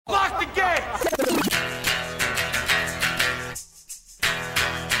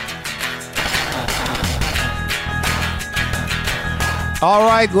All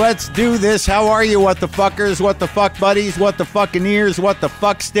right, let's do this. How are you, what the fuckers, what the fuck buddies, what the fucking ears, what the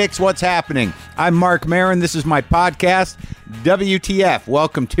fuck sticks, what's happening? I'm Marc Maron. This is my podcast, WTF.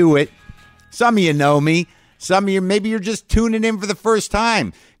 Welcome to it. Some of you know me. Some of you, maybe you're just tuning in for the first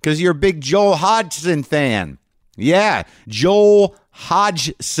time because you're a big Joel Hodgson fan. Yeah, Joel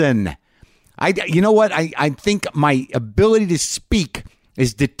Hodgson. You know what? I think my ability to speak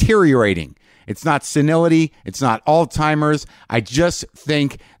is deteriorating. It's not senility. It's not Alzheimer's. I just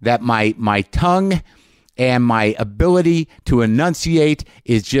think that my tongue and my ability to enunciate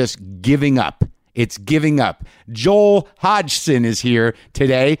is just giving up. It's giving up. Joel Hodgson is here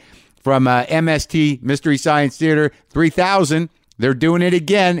today from MST, Mystery Science Theater 3000. They're doing it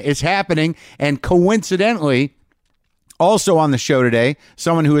again. It's happening. And coincidentally, also on the show today,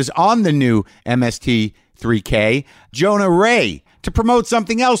 someone who is on the new MST 3K, Jonah Ray, to promote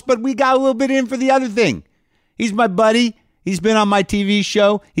something else, but we got a little bit in for the other thing. He's my buddy. He's been on my TV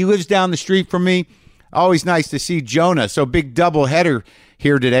show. He lives down the street from me. Always nice to see Jonah. So big double header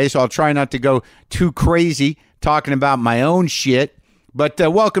here today, so I'll try not to go too crazy talking about my own shit. But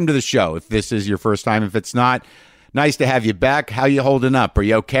welcome to the show if this is your first time. If it's not, nice to have you back. How you holding up? Are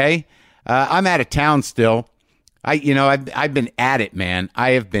you okay? I'm out of town still. I've been at it, man.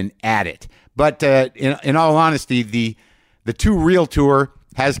 I have been at it. But in all honesty, the Too Real tour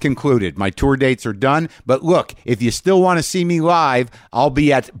has concluded. My tour dates are done. But look, if you still want to see me live, I'll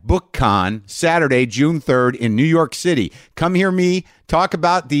be at BookCon Saturday, June 3rd in New York City. Come hear me talk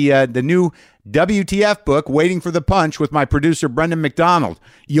about the new WTF book, Waiting for the Punch, with my producer, Brendan McDonald.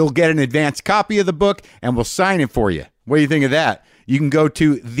 You'll get an advanced copy of the book, and we'll sign it for you. What do you think of that? You can go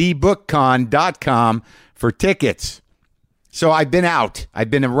to thebookcon.com for tickets. So I've been out.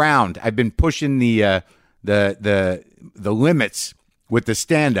 I've been around. I've been pushing the limits with the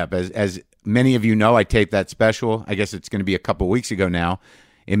stand-up. As many of you know, I taped that special. I guess it's going to be a couple weeks ago now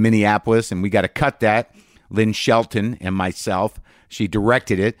in Minneapolis, and we got to cut that. Lynn Shelton and myself, she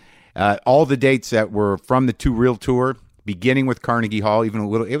directed it. All the dates that were from the Too Real tour, beginning with Carnegie Hall, even a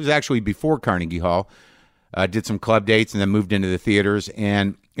little. It was actually before Carnegie Hall. Did some club dates and then moved into the theaters,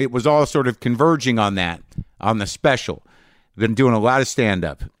 and it was all sort of converging on that, on the special. Been doing a lot of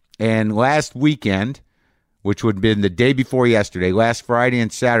stand-up. And last weekend, which would have been the day before yesterday, last Friday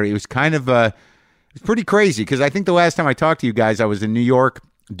and Saturday, it was kind of it was pretty crazy because I think the last time I talked to you guys, I was in New York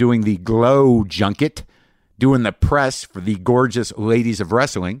doing the Glow Junket, doing the press for the gorgeous ladies of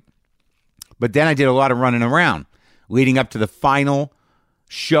wrestling. But then I did a lot of running around leading up to the final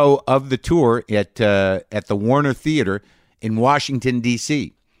show of the tour at the Warner Theater in Washington,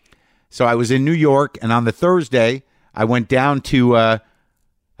 D.C. So I was in New York, and on the Thursday, I went down to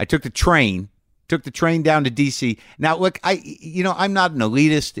I took the train down to D.C. Now, look, I'm not an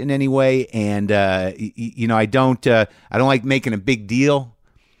elitist in any way, and I don't like making a big deal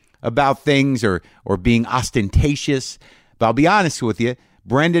about things or being ostentatious. But I'll be honest with you,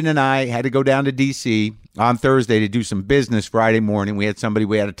 Brendan and I had to go down to D.C. on Thursday to do some business Friday morning. We had somebody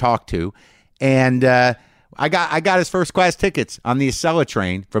we had to talk to, and I got his first class tickets on the Acela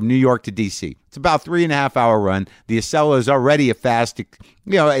train from New York to D.C. It's about 3.5 hour run. The Acela is already a fast,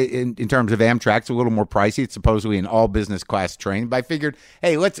 in terms of Amtrak, it's a little more pricey. It's supposedly an all business class train. But I figured,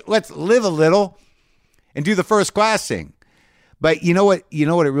 hey, let's live a little and do the first class thing. But you know what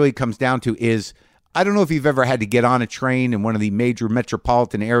it really comes down to is, I don't know if you've ever had to get on a train in one of the major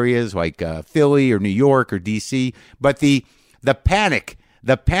metropolitan areas like Philly or New York or D.C., but the panic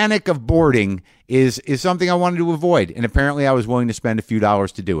of boarding is something I wanted to avoid. And apparently I was willing to spend a few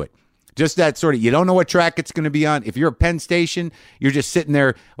dollars to do it. Just that sort of, you don't know what track it's going to be on. If you're at Penn Station, you're just sitting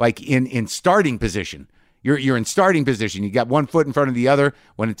there like in starting position. You're in starting position. You got one foot in front of the other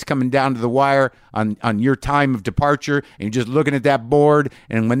when it's coming down to the wire on your time of departure, and you're just looking at that board.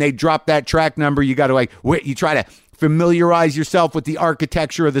 And when they drop that track number, you got to wait. You try to familiarize yourself with the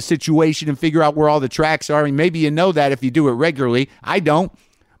architecture of the situation and figure out where all the tracks are. And maybe you know that if you do it regularly. I don't.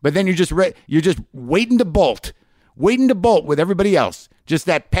 But then you're just waiting to bolt with everybody else. Just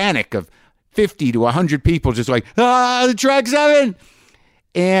that panic of 50 to 100 people just like, the track's coming.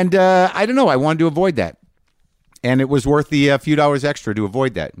 And I don't know. I wanted to avoid that. And it was worth the few dollars extra to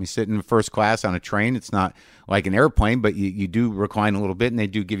avoid that. We sit in first class on a train. It's not like an airplane, but you do recline a little bit, and they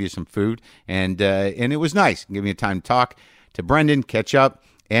do give you some food. And it was nice. Give me a time to talk to Brendan, catch up,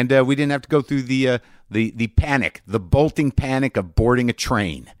 and we didn't have to go through the panic, the bolting panic of boarding a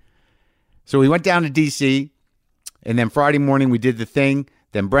train. So we went down to D.C., and then Friday morning we did the thing.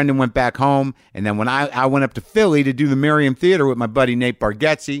 Then Brendan went back home, and then when I went up to Philly to do the Merriam Theater with my buddy Nate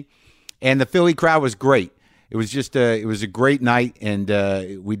Bargatze, and the Philly crowd was great. It was just it was a great night, and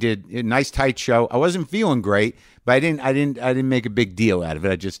we did a nice tight show. I wasn't feeling great, but I didn't make a big deal out of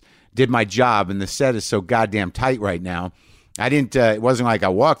it. I just did my job, and the set is so goddamn tight right now. I didn't. It wasn't like I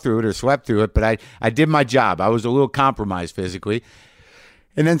walked through it or slept through it, but I did my job. I was a little compromised physically,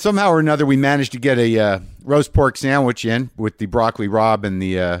 and then somehow or another we managed to get a roast pork sandwich in with the broccoli rabe and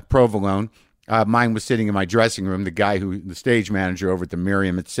the provolone. Mine was sitting in my dressing room. The stage manager over at the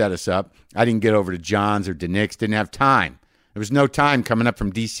Miriam, had set us up. I didn't get over to John's or DeNick's. Didn't have time. There was no time coming up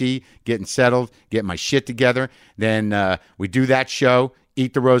from D.C., getting settled, getting my shit together. Then we do that show,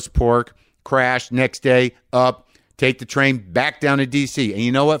 eat the roast pork, crash, next day, up, take the train back down to D.C. And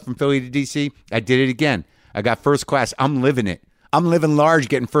you know what? From Philly to D.C., I did it again. I got first class. I'm living it. I'm living large,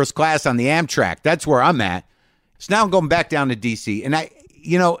 getting first class on the Amtrak. That's where I'm at. So now I'm going back down to D.C., and I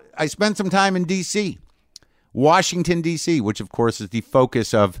spent some time in D.C., Washington, D.C., which, of course, is the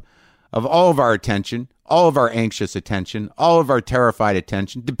focus of all of our attention, all of our anxious attention, all of our terrified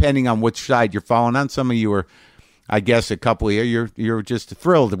attention, depending on which side you're falling on. Some of you are, I guess, a couple of you're just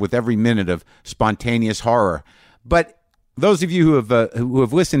thrilled with every minute of spontaneous horror. But those of you who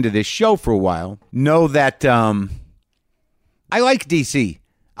have listened to this show for a while know that I like D.C.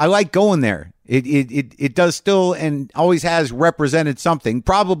 I like going there. It does still and always has represented something,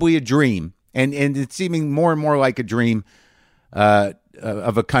 probably a dream, and it's seeming more and more like a dream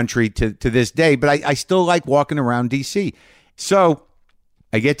of a country to this day. But I still like walking around D.C. So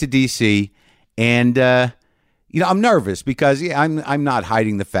I get to D.C. and I'm nervous because I'm not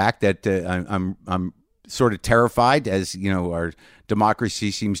hiding the fact that I'm sort of terrified, as our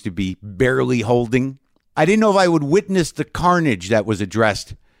democracy seems to be barely holding. I didn't know if I would witness the carnage that was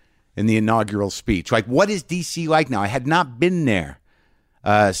addressed in the inaugural speech. Like, what is D.C. like now? I had not been there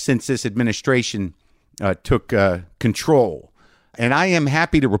since this administration took control. And I am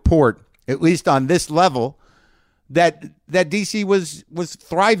happy to report, at least on this level, that D.C. was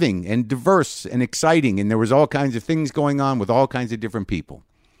thriving and diverse and exciting, and there was all kinds of things going on with all kinds of different people.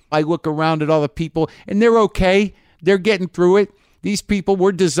 I look around at all the people, and they're okay. They're getting through it. These people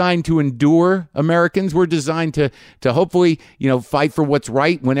were designed to endure. Americans were designed to hopefully, fight for what's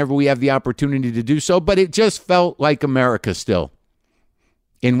right whenever we have the opportunity to do so. But it just felt like America still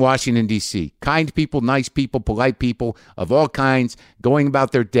in Washington, D.C. Kind people, nice people, polite people of all kinds going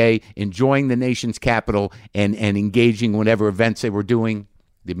about their day, enjoying the nation's capital and engaging in whatever events they were doing.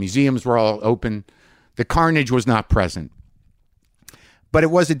 The museums were all open. The carnage was not present. But it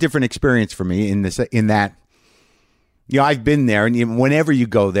was a different experience for me in that. I've been there, and whenever you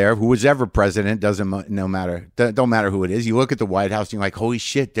go there, who was ever president, don't matter who it is. You look at the White House, and you're like, holy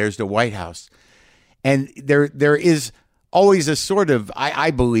shit, there's the White House. And there is always a sort of,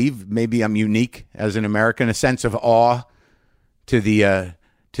 I believe, maybe I'm unique as an American, a sense of awe to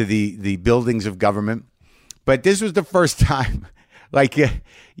the buildings of government. But this was the first time, I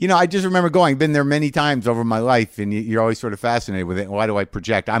just remember been there many times over my life, and you're always sort of fascinated with it. Why do I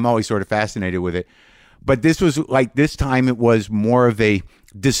project? I'm always sort of fascinated with it. But this was this time it was more of a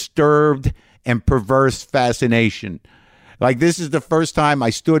disturbed and perverse fascination. This is the first time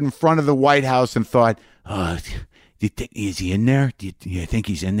I stood in front of the White House and thought, is he in there? Do you think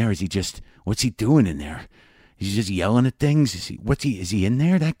he's in there? What's he doing in there? Is he just yelling at things? Is he in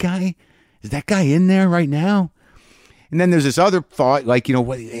there, that guy? Is that guy in there right now? And then there's this other thought,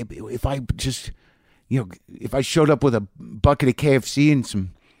 if I just, if I showed up with a bucket of KFC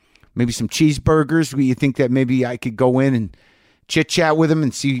and maybe some cheeseburgers, you think that maybe I could go in and chit-chat with him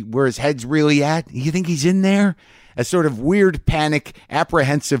and see where his head's really at? You think he's in there? A sort of weird, panic,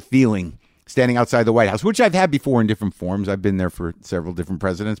 apprehensive feeling standing outside the White House, which I've had before in different forms. I've been there for several different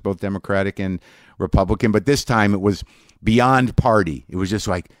presidents, both Democratic and Republican. But this time it was beyond party. It was just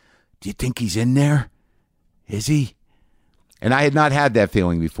do you think he's in there? Is he? And I had not had that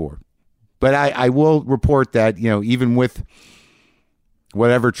feeling before. But I will report that, even with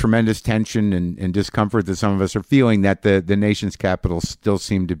whatever tremendous tension and discomfort that some of us are feeling, that the nation's capital still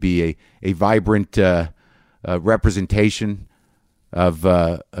seemed to be a vibrant representation of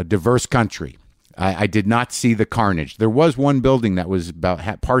a diverse country. I did not see the carnage. There was one building that was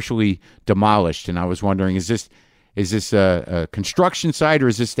about partially demolished, and I was wondering, is this a construction site, or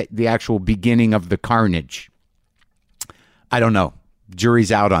is this the actual beginning of the carnage? I don't know.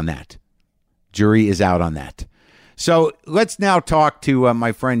 Jury's out on that. Jury is out on that. So let's now talk to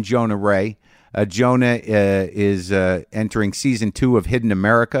my friend Jonah Ray. Jonah is entering season 2 of Hidden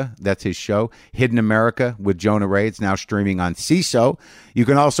America. That's his show, Hidden America with Jonah Ray. It's now streaming on CISO. You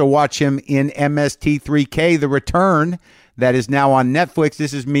can also watch him in MST3K, The Return, that is now on Netflix.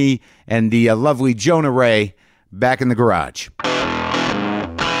 This is me and the lovely Jonah Ray back in the garage.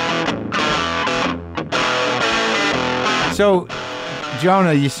 So,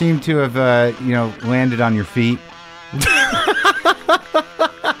 Jonah, you seem to have, landed on your feet.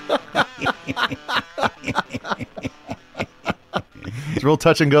 It's real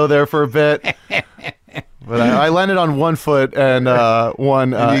touch and go there for a bit. But I landed on one foot and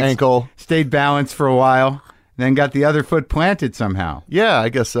one ankle. Stayed balanced for a while, then got the other foot planted somehow. Yeah, I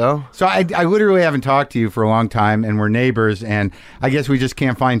guess so. So I literally haven't talked to you for a long time, and we're neighbors, and I guess we just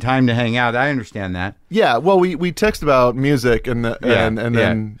can't find time to hang out. I understand that. Yeah, well, we text about music, and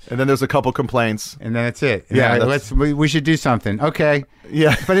then there's a couple complaints, and then that's it. Yeah, we should do something. Okay.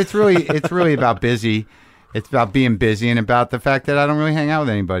 Yeah, but it's really about busy. It's about being busy and about the fact that I don't really hang out with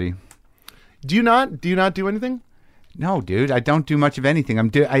anybody. Do you not do anything? No, dude, I don't do much of anything.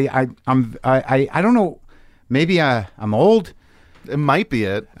 I don't know. Maybe I'm old. It might be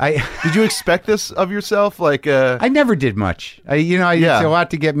it. Did you expect this of yourself? I never did much. It's a lot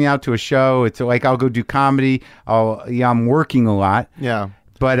to get me out to a show. It's like I'll go do comedy. I'm working a lot. Yeah.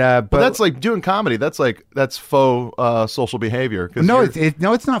 But that's like doing comedy. That's faux social behavior. No,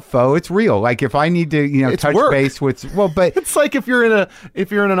 it's not faux. It's real. Like if I need to, touch work. base with, but it's like if you're in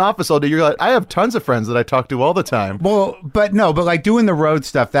an office all day, you're like, I have tons of friends that I talk to all the time. Well, but like doing the road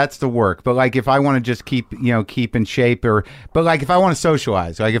stuff, that's the work. But like if I want to just keep in shape, but like if I want to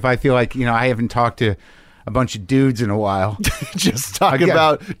socialize, like if I feel like I haven't talked to a bunch of dudes in a while, just talk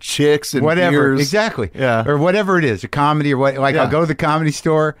about chicks and whatever, beers. exactly, yeah, or whatever it is, a comedy or what. Like I'll go to the comedy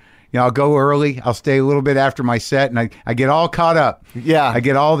store. I'll go early. I'll stay a little bit after my set, and I get all caught up. Yeah, I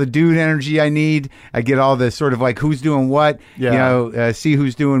get all the dude energy I need. I get all the sort of like who's doing what. Yeah, see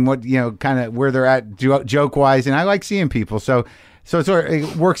who's doing what. Kind of where they're at joke wise, and I like seeing people. So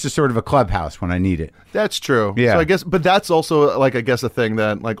it works as sort of a clubhouse when I need it. That's true. Yeah. So I guess, but that's also a thing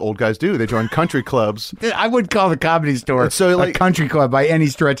that like old guys do. They join country clubs. I would call the comedy store a country club by any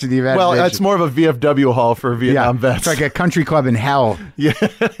stretch of the imagination. Well, it's more of a VFW hall for Vietnam vets. It's like a country club in hell. Yeah,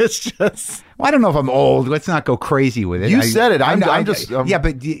 it's just. Well, I don't know if I'm old. Let's not go crazy with it. You said it. I'm just. Yeah,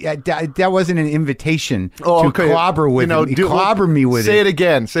 but that wasn't an invitation to clobber with clobber me with it. Say it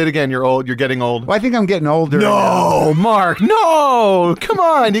again. Say it again. You're old. You're getting old. Well, I think I'm getting older. No, Mark. No, come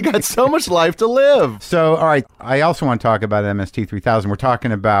on. You got so much life to live. So, all right. I also want to talk about MST 3000. We're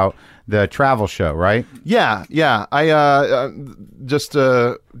talking about the travel show, right? Yeah. I just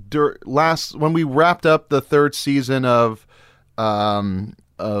when we wrapped up the third season of The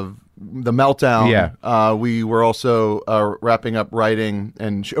Meltdown, we were also wrapping up writing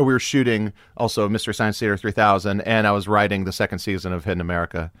and we were shooting also Mystery Science Theater 3000, and I was writing the second season of Hidden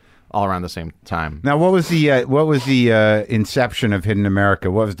America all around the same time. Now, what was the inception of Hidden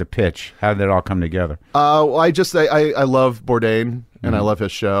America? What was the pitch? How did it all come together? Well, I love Bourdain, and I love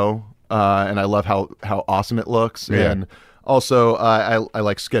his show, and I love how awesome it looks, and also I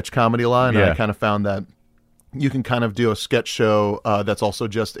like sketch comedy a lot, and I kind of found that you can kind of do a sketch show that's also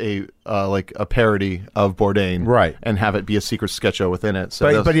just a parody of Bourdain, right? And have it be a secret sketch show within it.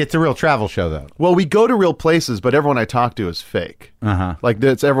 So, but it's a real travel show, though. Well, we go to real places, but everyone I talk to is fake. Like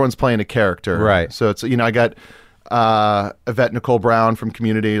everyone's playing a character, right? So it's I got Yvette Nicole Brown from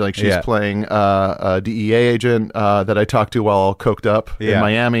Community, like she's playing a DEA agent that I talked to while coked up in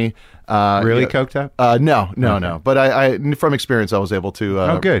Miami. Really coked up? No. But I from experience, I was able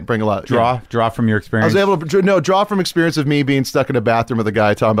to bring a lot. Draw from your experience. I was able to draw from experience of me being stuck in a bathroom with a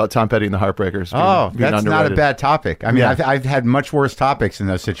guy talking about Tom Petty and the Heartbreakers. That's underrated. Not a bad topic. I mean, I've had much worse topics in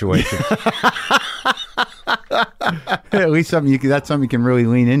those situations. At least that's something you can really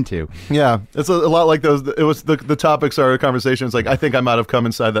lean into. Yeah, it's a lot like those. It was the topics are conversations like, I think I might have come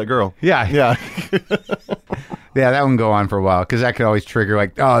inside that girl. Yeah. Yeah, that wouldn't go on for a while because that could always trigger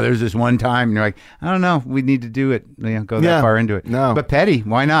like, oh, there's this one time, and you're like, I don't know, we need to do it. Go that far into it. No, but Petty,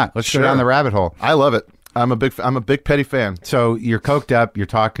 why not? Let's go down the rabbit hole. I love it. I'm a big Petty fan. So you're coked up. You're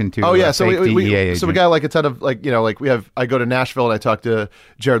talking to so we got like a ton of I go to Nashville and I talk to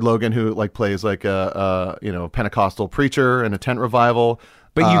Jared Logan, who plays like a Pentecostal preacher in a tent revival.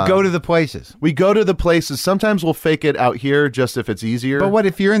 But you go to the places. We go to the places. Sometimes we'll fake it out here just if it's easier. But what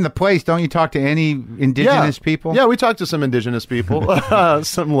if you're in the place? Don't you talk to any indigenous people? Yeah, we talk to some indigenous people,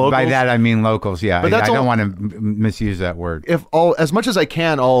 some locals. By that I mean locals. Yeah, but I don't want to misuse that word. As much as I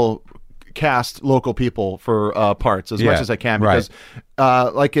can, I'll cast local people for parts as much as I can, because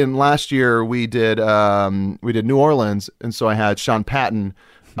like in last year we did New Orleans, and so I had Sean Patton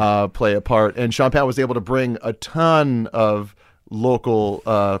play a part, and Sean Patton was able to bring a ton of local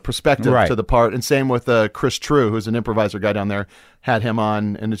perspective to the part, and same with Chris True, who's an improviser guy down there, had him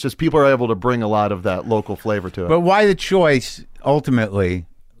on, and it's just people are able to bring a lot of that local flavor to it. But why the choice ultimately?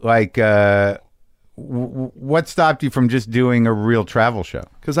 Like what stopped you from just doing a real travel show?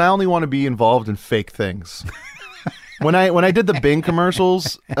 Because I only want to be involved in fake things. When I did the Bing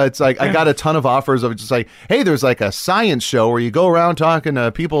commercials, it's like I got a ton of offers of just like, hey, there's like a science show where you go around talking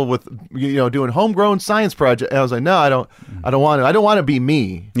to people with doing homegrown science projects. And I was like, no, I don't want to. I don't want to be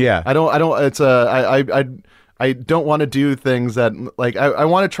me. Yeah. I don't. It's I don't want to do things that like I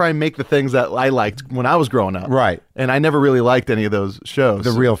want to try and make the things that I liked when I was growing up. Right. And I never really liked any of those shows.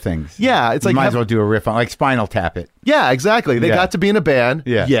 The real things. Yeah. It's like might as well do a riff on like Spinal Tap It. Yeah, exactly. They got to be in a band.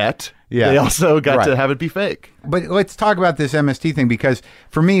 Yeah. Yet. Yeah. They also got to have it be fake. But let's talk about this MST thing, because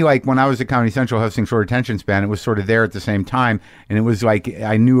for me, like when I was at Comedy Central hosting Short Attention Span, it was sort of there at the same time, and it was like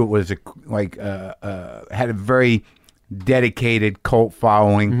I knew it was had a very dedicated cult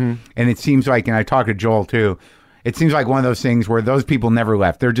following, and it seems like, and I talked to Joel too, it seems like one of those things where those people never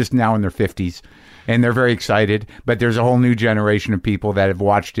left. They're just now in their 50s, and they're very excited. But there's a whole new generation of people that have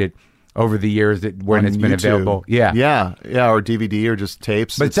watched it over the years when it's been available. Yeah, or DVD or just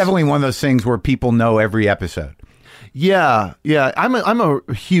tapes. But it's definitely one of those things where people know every episode. Yeah. I'm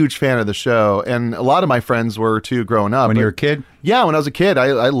a huge fan of the show, and a lot of my friends were too growing up. When you were a kid? Yeah, when I was a kid,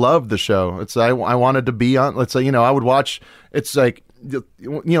 I loved the show. I wanted to be on. Let's say I would watch. It's like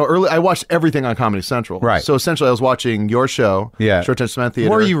early. I watched everything on Comedy Central. Right. So essentially, I was watching your show. Yeah. Short Attention Span Theater.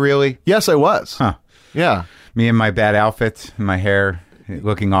 Were you really? Yes, I was. Huh. Yeah. Me and my bad outfits, and my hair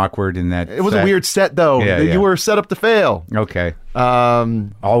looking awkward in that. It was a weird set, though. Yeah, you were set up to fail. Okay.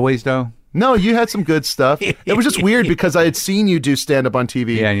 Always though. No, you had some good stuff. It was just weird because I had seen you do stand up on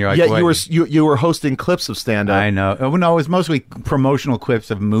TV. Yeah, and you're like, what? you were hosting clips of stand up. I know. Oh, no, it was mostly promotional clips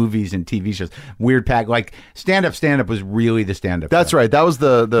of movies and TV shows. Weird pack. Like stand up was really the stand up. That's right. That was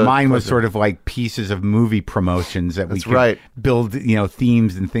the mine was sort of like pieces of movie promotions that we could build,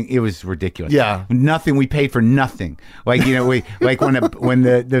 themes and things. It was ridiculous. Yeah. Nothing. We paid for nothing. Like, we like when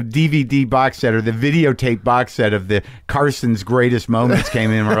the DVD box set or the videotape box set of the Carson's greatest moments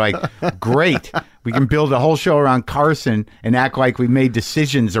came in, we're like, great. We can build a whole show around Carson and act like we made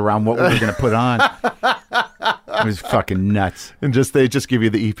decisions around what we were going to put on. It was fucking nuts. And they just give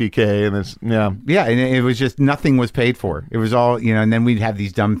you the EPK and this, yeah. Yeah, and it was just nothing was paid for. It was all, and then we'd have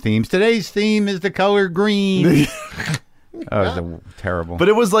these dumb themes. Today's theme is the color green. Oh, it was terrible. But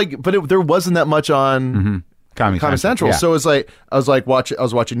it was like, there wasn't that much on Comedy Central. Yeah. So it was like I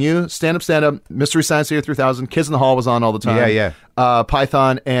was watching you stand up, Mystery Science Theater 3000, Kids in the Hall was on all the time. Yeah.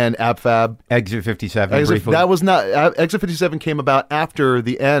 Python and AbFab. Exit 57. Briefly. That was not Exit 57 came about after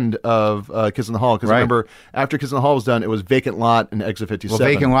the end of Kids in the Hall, because remember after Kids in the Hall was done, it was Vacant Lot and Exit 57.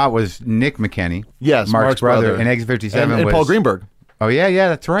 Well, Vacant Lot was Nick McKenney. Yes, Mark's brother, and Exit 57 and was Paul Greenberg. Oh yeah,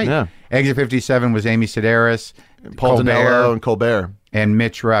 that's right. Yeah. Exit 57 was Amy Sedaris, Paul Dinello, and Colbert. And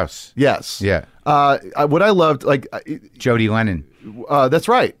Mitch Rouse. Yes. Yeah. What I loved, Jody Lennon. That's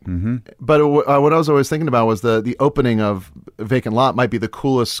right. Mm-hmm. But what I was always thinking about was the opening of Vacant Lot might be the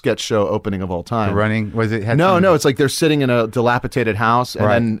coolest sketch show opening of all time. The running was it? No. It's like they're sitting in a dilapidated house,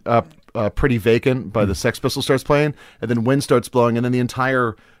 and then Pretty Vacant by the Sex Pistols starts playing, and then wind starts blowing, and then the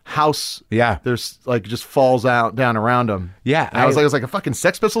entire house, there's like just falls down around them. Yeah, and I was like a fucking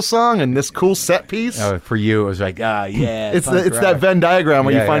Sex Pistols song and this cool set piece. For you, it was like, yeah, it's that Venn diagram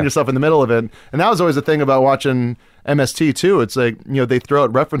where you find yourself in the middle of it, and that was always the thing about watching MST too. It's like they throw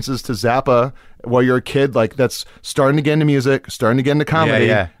out references to Zappa while you're a kid, like that's starting to get into music, starting to get into comedy,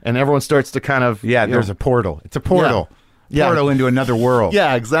 and everyone starts to kind of there's a portal. It's a portal. Portal into another world.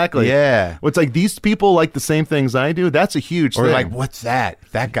 Yeah, exactly. Yeah. It's like these people like the same things I do. That's a huge thing. Or like, what's that?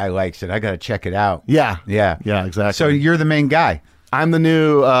 If that guy likes it, I got to check it out. Yeah. Yeah. Yeah, exactly. So you're the main guy. I'm the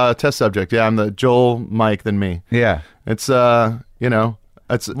new test subject. Yeah, I'm the Joel, Mike, then me. Yeah. It's, it's...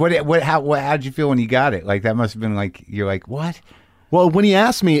 How'd you feel when you got it? Like, that must have been like, you're like, what? Well, when he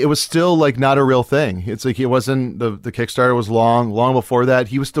asked me, it was still like not a real thing. It's like, it wasn't, the Kickstarter was long before that.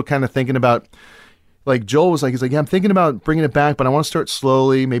 He was still kind of thinking about... Like Joel was like, he's like, yeah, I'm thinking about bringing it back, but I want to start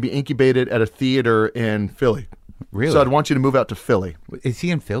slowly, maybe incubate it at a theater in Philly. Really? So I'd want you to move out to Philly. Is he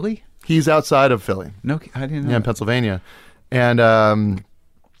in Philly? He's outside of Philly. No, I didn't know. Yeah, in Pennsylvania. And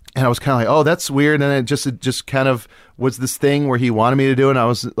I was kind of like, oh, that's weird. And then it just kind of was this thing where he wanted me to do it. And I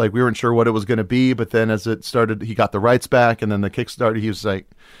was like, we weren't sure what it was going to be. But then as it started, he got the rights back. And then the Kickstarter, he was like,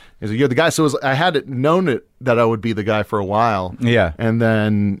 you're the guy. So I had known that I would be the guy for a while. Yeah. And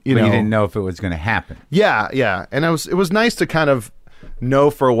then, you didn't know if it was going to happen. Yeah. And it was nice to kind of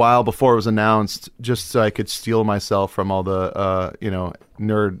know for a while before it was announced, just so I could steel myself from all the,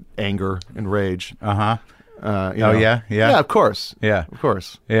 nerd anger and rage. Uh-huh. Yeah, of course. Yeah, of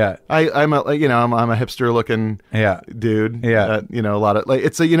course. Yeah, I'm a hipster looking dude. Yeah, a lot of like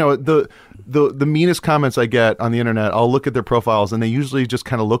it's the meanest comments I get on the internet. I'll look at their profiles and they usually just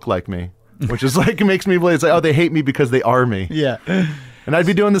kind of look like me, which is like makes me believe it's like, oh, they hate me because they are me. Yeah. And And I'd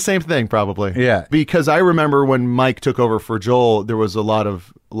be doing the same thing probably. Yeah. Because I remember when Mike took over for Joel, there was a lot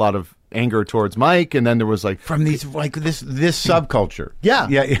of anger towards Mike, and then there was like from these like this subculture. Yeah,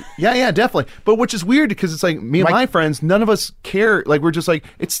 definitely. But which is weird because it's like me and my friends, none of us care. Like we're just like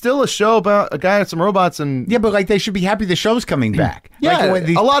it's still a show about a guy and some robots, and but like they should be happy the show's coming back. Yeah, like,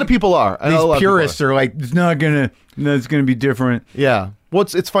 a lot of people are. These purists are like it's gonna be different. Yeah. Well,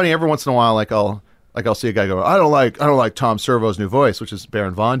 it's funny every once in a while. Like I'll see a guy go, I don't like Tom Servo's new voice, which is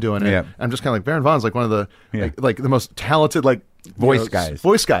Baron Vaughn doing it. Yeah. I'm just kind of like Baron Vaughn's like one of the like the most talented voice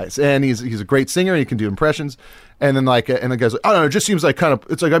guys, and he's a great singer and he can do impressions. And then and the guy's like, I don't know, it just seems like kind of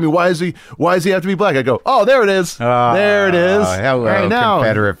it's like I mean why does he have to be black? I go, oh, there it is, there it is. Hello, right now,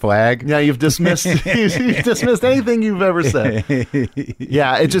 Confederate flag. Yeah, you've dismissed you've dismissed anything you've ever said.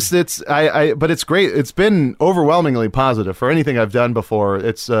 Yeah, but it's great. It's been overwhelmingly positive for anything I've done before.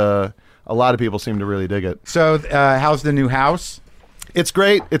 It's a lot of people seem to really dig it. So, how's the new house? It's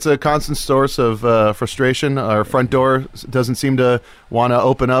great. It's a constant source of frustration. Our front door doesn't seem to want to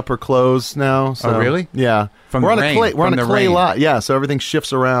open up or close now. So, oh, really? Yeah. We're on a clay lot. Yeah, so everything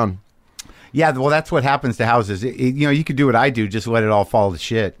shifts around. Yeah, well, that's what happens to houses. You could do what I do, just let it all fall to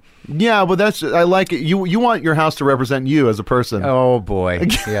shit. Yeah, but I like it. You want your house to represent you as a person. Oh boy,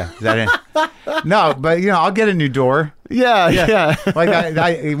 yeah. Is that it? No, but I'll get a new door. Yeah. Like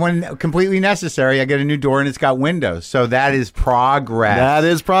I, when completely necessary, I get a new door and it's got windows. So that is progress. That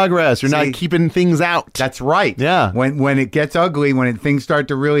is progress. You're not keeping things out. That's right. Yeah. When it gets ugly, things start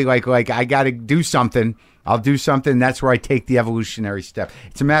to really like I got to do something. I'll do something. That's where I take the evolutionary step.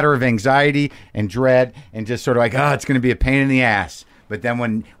 It's a matter of anxiety and dread and just sort of like, it's going to be a pain in the ass. But then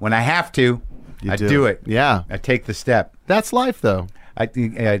when I have to, I do it. Yeah. I take the step. That's life, though. I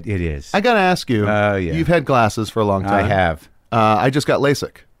think it is. I got to ask you. Yeah. You've had glasses for a long time. I have. I just got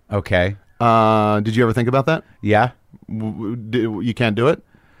LASIK. Okay. Did you ever think about that? Yeah. You can't do it?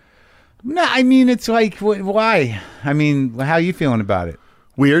 No, I mean, it's like, why? I mean, how are you feeling about it?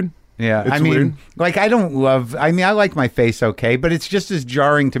 Weird. Yeah, it's weird. Like I like my face okay, but it's just as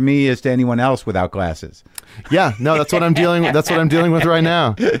jarring to me as to anyone else without glasses. Yeah, no, that's what I'm dealing with. That's what I'm dealing with right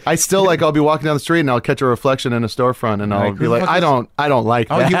now. I still I'll be walking down the street and I'll catch a reflection in a storefront and I'll be like, I don't like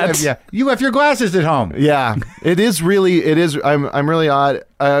that. You left your glasses at home. Yeah, it is. I'm really odd.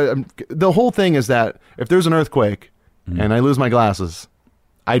 The whole thing is that if there's an earthquake and I lose my glasses,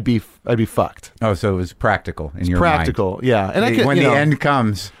 I'd be fucked. Oh, so it was practical in your mind. Practical, yeah. And when the end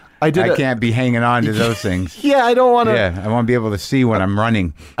comes. I can't be hanging on to those things. Yeah, I don't want to. Yeah, I want to be able to see when I'm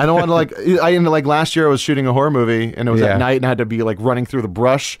running. I don't want to last year I was shooting a horror movie and it was at night and I had to be running through the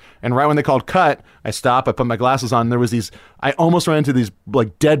brush and right when they called cut, I stop, I put my glasses on and there was I almost ran into these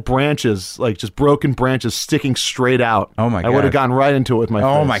dead branches, just broken branches sticking straight out. Oh my God. I would have gone right into it with my face.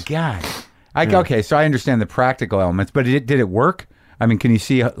 Oh my God. Okay, so I understand the practical elements, but did it work? I mean, can you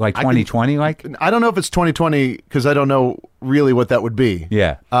see 2020 I don't know if it's 2020 because I don't know really what that would be.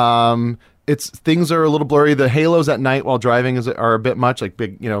 Yeah. Things are a little blurry. The halos at night while driving are a bit much,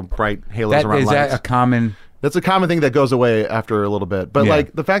 big, bright halos around lights. Is that a common... That's a common thing that goes away after a little bit.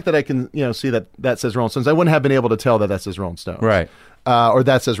 But the fact that I can, see that says Rolling Stones, I wouldn't have been able to tell that says Rolling Stones. Right. Or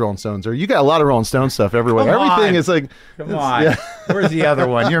that says Rolling Stones. Or you got a lot of Rolling Stone stuff everywhere. Everything is Come on. Yeah. Where's the other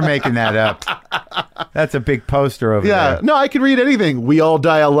one? You're making that up. That's a big poster over there. No, I can read anything. We All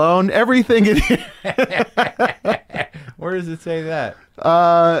Die Alone. Everything in here. Where does it say that?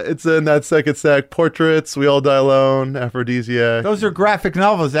 It's in that second stack. Portraits, We All Die Alone, Aphrodisiac. Those are graphic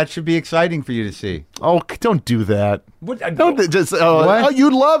novels. That should be exciting for you to see. Oh, don't do that. What? Don't just. Oh,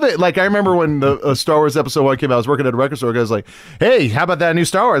 you'd love it. I remember when the Star Wars Episode 1 came out. I was working at a record store. I was like, "Hey, how about that new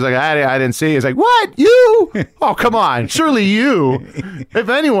Star Wars?" I didn't see. He's like, "What? You? Oh, come on! Surely you. If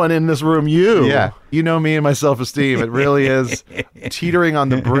anyone in this room, you. Yeah. You know me and my self-esteem. It really is teetering on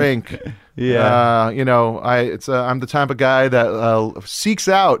the brink." Yeah. I'm the type of guy that seeks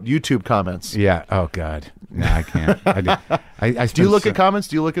out YouTube comments. Yeah. Oh God. No, I can't. Do you look at comments?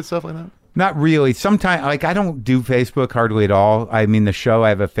 Do you look at stuff like that? Not really. Sometimes, I don't do Facebook hardly at all. I mean, the show, I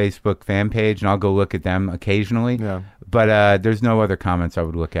have a Facebook fan page, and I'll go look at them occasionally. Yeah. But there's no other comments I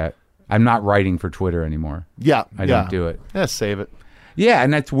would look at. I'm not writing for Twitter anymore. Yeah. I don't do it. Yeah, save it. Yeah,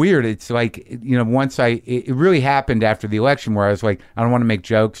 and that's weird. It's once it really happened after the election where I was like, I don't want to make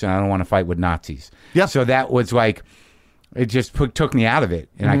jokes and I don't want to fight with Nazis. Yeah. So that was it just took me out of it,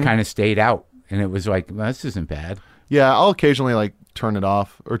 and I kind of stayed out. And it was well, this isn't bad. Yeah, I'll occasionally turn it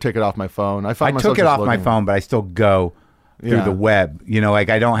off or take it off my phone. I took it off my phone, but I still go through the web.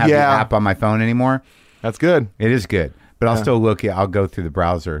 I don't have the app on my phone anymore. That's good. It is good. But I'll still look. I'll go through the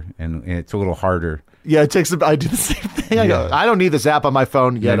browser, and it's a little harder Yeah, it takes. I do the same thing. I go, I don't need this app on my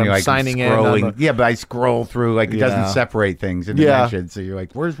phone yet. I'm like signing in. Yeah, but I scroll through it doesn't separate things in dimension. So you're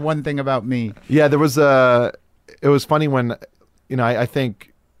like, where's one thing about me? Yeah, there was it was funny when, I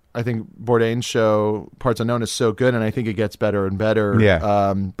think Bourdain's show Parts Unknown is so good, and I think it gets better and better.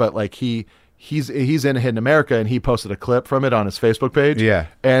 Yeah. But like he's in Hidden America, and he posted a clip from it on his Facebook page. Yeah.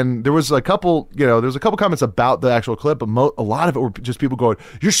 And there was a couple, comments about the actual clip, but a lot of it were just people going,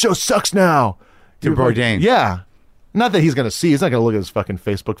 "Your show sucks now." To Bourdain. Yeah. Not that he's going to see. He's not going to look at his fucking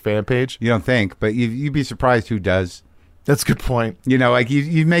Facebook fan page. You don't think, but you'd be surprised who does. That's a good point. Like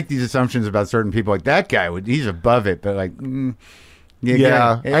you make these assumptions about certain people. Like that guy he's above it, but like,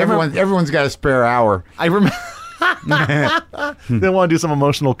 everyone's got a spare hour. I remember. They want to do some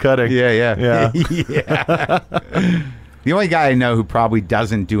emotional cutting. Yeah. Yeah. The only guy I know who probably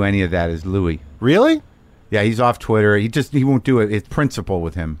doesn't do any of that is Louis. Really? Yeah, he's off Twitter. He won't do it. It's principle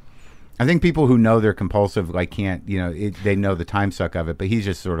with him. I think people who know they're compulsive can't, they know the time suck of it, but he's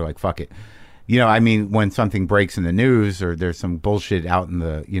just sort of like, fuck it. When something breaks in the news or there's some bullshit out in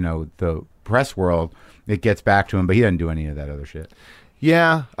the, the press world, it gets back to him, but he doesn't do any of that other shit.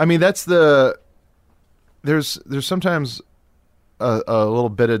 Yeah. That's there's sometimes a little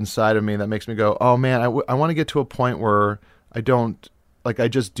bit inside of me that makes me go, oh man, I want to get to a point where I don't, I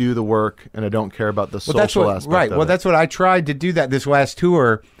just do the work and I don't care about the social aspect. Right. Well, that's what I tried to do that this last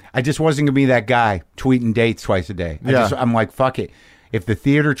tour. I just wasn't going to be that guy tweeting dates twice a day. I'm like, fuck it. If the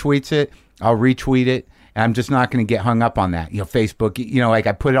theater tweets it, I'll retweet it. And I'm just not going to get hung up on that. Facebook,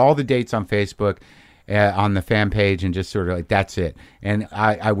 I put all the dates on Facebook on the fan page and just sort of that's it. And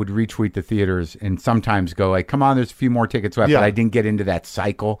I would retweet the theaters and sometimes go come on, there's a few more tickets left. But I didn't get into that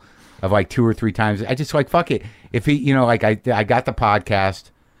cycle of 2 or 3 times. I just fuck it. If he, I got the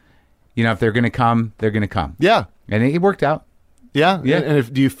podcast, if they're going to come, they're going to come. Yeah. And it worked out. Yeah.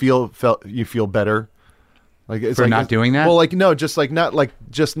 And do you feel better? It's for not doing that? Well, no, just not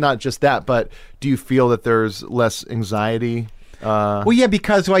just that, but do you feel that there's less anxiety? Well, yeah,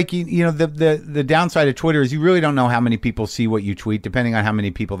 because the downside of Twitter is you really don't know how many people see what you tweet, depending on how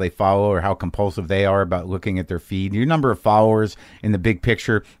many people they follow or how compulsive they are about looking at their feed. Your number of followers in the big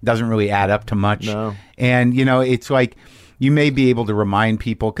picture doesn't really add up to much. No. And, it's you may be able to remind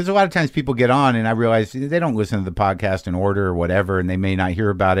people, because a lot of times people get on and I realize they don't listen to the podcast in order or whatever, and they may not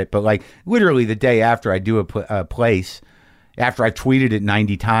hear about it. But literally the day after I do a place, after I've tweeted it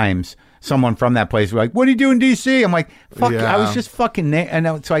 90 times, someone from that place was like, "What do you do in D.C.?" I'm like, "Fuck, I was just fucking," and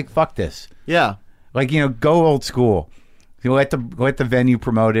it's fuck this. Yeah. Go old school. Let the venue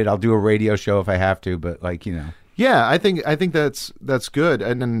promote it. I'll do a radio show if I have to, but Yeah, I think that's good,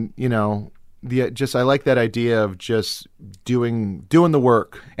 and then I like that idea of just doing the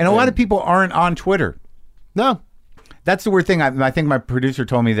work. And a lot of people aren't on Twitter. No. That's the weird thing. I think my producer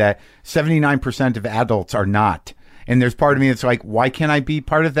told me that 79% of adults are not. And there's part of me that's why can't I be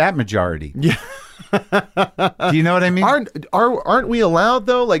part of that majority? Yeah. Do you know what I mean? Aren't we allowed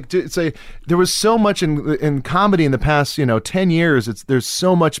though? There was so much in comedy in the past 10 years. There's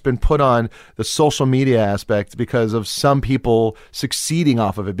so much been put on the social media aspect because of some people succeeding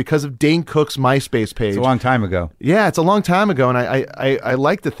off of it, because of Dane Cook's MySpace page. It's a long time ago. Yeah, it's a long time ago, and I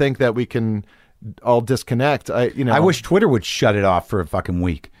like to think that we can all disconnect. I wish Twitter would shut it off for a fucking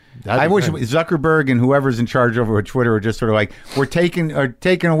week. I wish Zuckerberg and whoever's in charge over Twitter were just sort of we're taking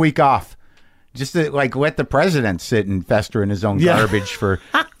a week off. Just to let the president sit and fester in his own garbage for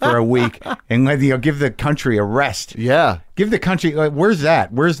a week and give the country a rest. Yeah. Give the country, where's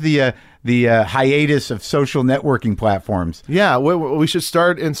that? Where's the hiatus of social networking platforms? Yeah, we should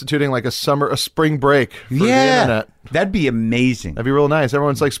start instituting a spring break for the internet. That'd be amazing. That'd be real nice.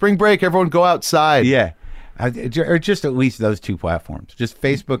 Everyone's spring break, everyone go outside. Yeah. Or just at least those two platforms, just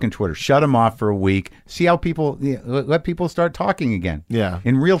Facebook and Twitter. Shut them off for a week. See how let people start talking again. Yeah.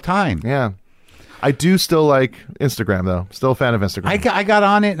 In real time. Yeah. I do still like Instagram though. Still a fan of Instagram. I got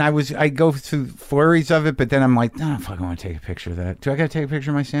on it and I go through flurries of it, but then I'm like, no, fuck, I want to take a picture of that. Do I got to take a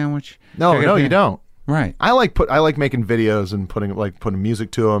picture of my sandwich? No, you don't. Right. I like making videos and putting music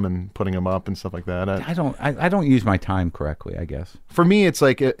to them and putting them up and stuff like that. I don't use my time correctly, I guess. For me, it's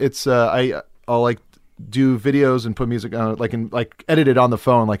I'll do videos and put music on edit it on the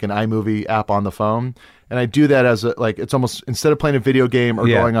phone, like an iMovie app on the phone, and I do that as it's almost, instead of playing a video game or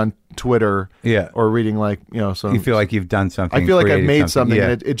going on Twitter or reading so you feel like you've done something. I feel like I've made something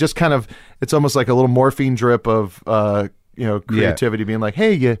and it just kind of, it's almost like a little morphine drip of creativity being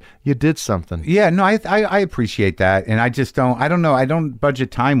hey, you did something. Yeah, no, I appreciate that, and I just don't budget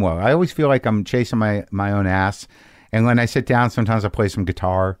time well. I always feel like I'm chasing my own ass. And when I sit down, sometimes I play some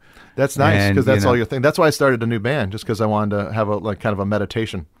guitar. That's nice because that's all your thing. That's why I started a new band, just because I wanted to have kind of a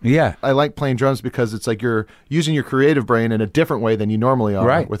meditation. Yeah. I like playing drums because it's like you're using your creative brain in a different way than you normally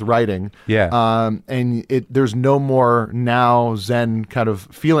are with writing. Yeah. And there's no more now Zen kind of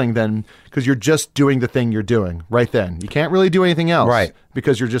feeling than because you're just doing the thing you're doing right then. You can't really do anything else. Right.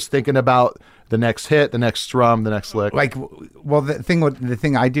 Because you're just thinking about the next hit, the next strum, the next lick. Like, well, the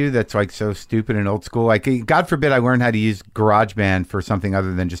thing I do that's like so stupid and old school, like, God forbid I learn how to use GarageBand for something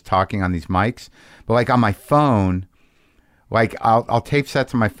other than just talking on these mics. But like on my phone, like I'll tape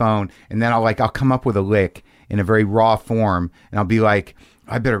sets on my phone, and then I'll come up with a lick in a very raw form, and I'll be like,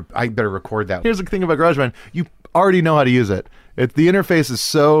 I better record that. Here's the thing about GarageBand: you already know how to use it. The interface is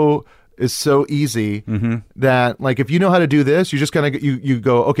so easy that like if you know how to do this, you just kind of you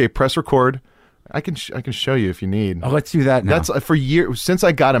go, okay, press record. I can show you if you need. Oh, let's do that now. That's for years since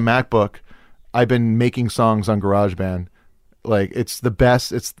I got a MacBook. I've been making songs on GarageBand. Like it's the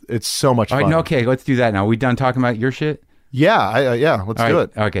best. It's so much fun. All right, okay, let's do that now. Are we done talking about your shit? Yeah, yeah. Let's do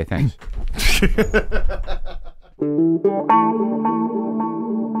it. Okay, thanks.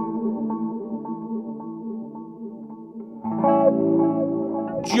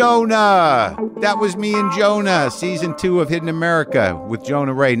 Jonah! That was me and Jonah. Season 2 of Hidden America with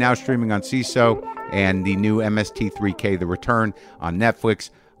Jonah Ray, now streaming on CISO, and the new MST3K, The Return, on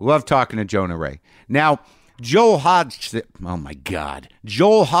Netflix. Love talking to Jonah Ray. Now, Joel Hodgson. Oh, my God.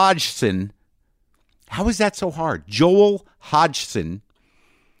 Joel Hodgson. How is that so hard? Joel Hodgson.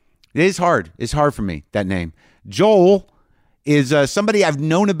 It is hard. It's hard for me, that name. Joel is somebody I've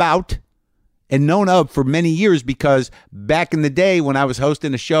known about and known of for many years because back in the day when I was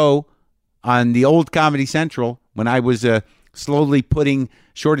hosting a show on the old Comedy Central, when I was slowly putting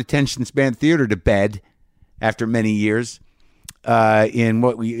short attention span theater to bed after many years, in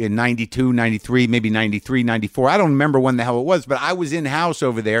 92, 93, maybe 93, 94. I don't remember when the hell it was, but I was in-house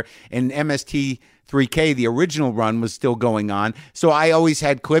over there, and MST3K, the original run, was still going on. So I always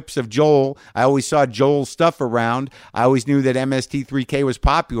had clips of Joel. I always saw Joel's stuff around. I always knew that MST3K was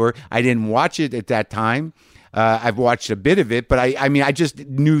popular. I didn't watch it at that time. I've watched a bit of it, but I mean, I just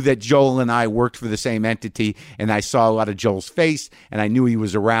knew that Joel and I worked for the same entity, and I saw a lot of Joel's face, and I knew he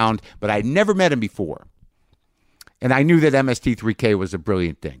was around, but I'd never met him before. And I knew that MST3K was a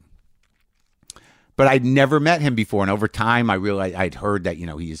brilliant thing. But I'd never met him before. And over time, I realized I'd heard that,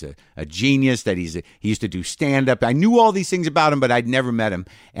 he's a genius, that he used to do stand-up. I knew all these things about him, but I'd never met him.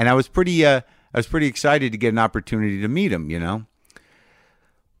 And I was pretty excited to get an opportunity to meet him,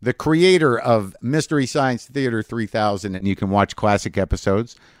 The creator of Mystery Science Theater 3000, and you can watch classic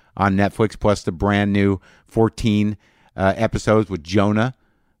episodes on Netflix, plus the brand new 14 episodes with Jonah,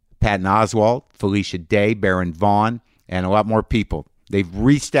 Patton Oswalt, Felicia Day, Baron Vaughn, and a lot more people. They've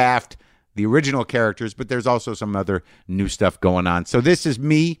restaffed the original characters, but there's also some other new stuff going on. So this is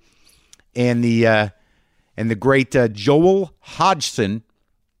me and the great Joel Hodgson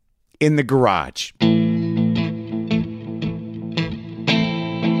in the garage.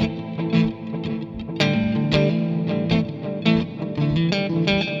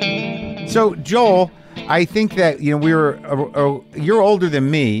 So Joel, I think that we were you're older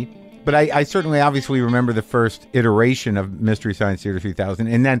than me, but I certainly obviously remember the first iteration of Mystery Science Theater 3000,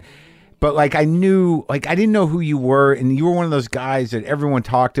 and then, but I knew, I didn't know who you were, and you were one of those guys that everyone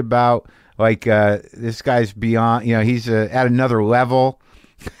talked about, this guy's beyond, he's at another level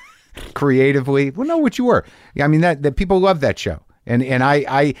creatively. Well, know what you were. I mean that people love that show, and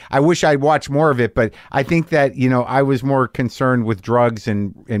I wish I'd watched more of it, but I think that I was more concerned with drugs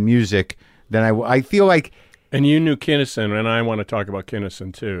and music. Then I feel like... And you knew Kinnison, and I want to talk about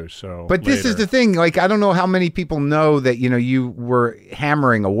Kinnison too, so... But this is the thing, I don't know how many people know that, you were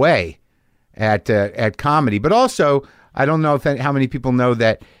hammering away at comedy, but also, I don't know how many people know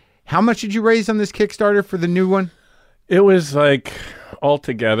that... How much did you raise on this Kickstarter for the new one? It was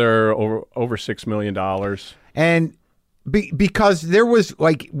altogether over $6 million. And because there was,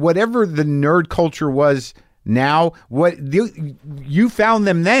 whatever the nerd culture was now, you found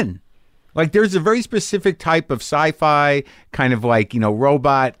them then. There's a very specific type of sci-fi kind of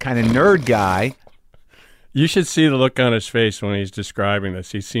robot kind of nerd guy. You should see the look on his face when he's describing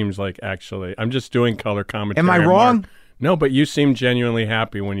this. He seems actually, I'm just doing color commentary. Am I wrong? Marc. No, but you seem genuinely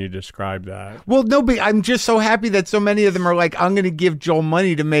happy when you describe that. Well, no, but I'm just so happy that so many of them are I'm going to give Joel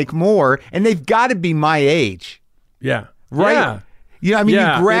money to make more, and they've got to be my age. Yeah. Right? Yeah.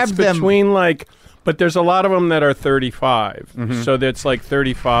 You grab them. Between but there's a lot of them that are 35. Mm-hmm. So that's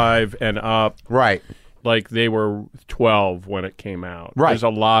 35 and up. Right. like they were 12 when it came out. Right. There's a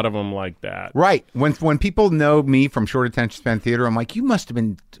lot of them like that. Right. When people know me from short attention span theater, I'm like, you must have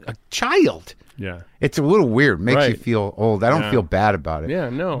been a child. Yeah. It's a little weird. Makes you Right. feel old. I don't Yeah. feel bad about it. Yeah,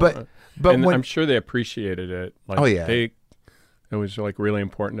 no. But and when I'm sure they appreciated it. Like, Oh, yeah. it was like really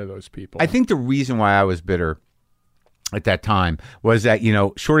important to those people. I think the reason why I was bitter at that time was that,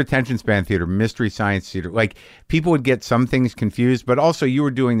 short attention span theater, mystery science theater, like people would get some things confused, but also you were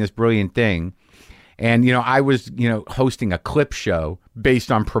doing this brilliant thing. And, I was, hosting a clip show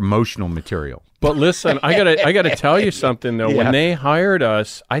based on promotional material. But listen, I gotta tell you something though. Yeah. When they hired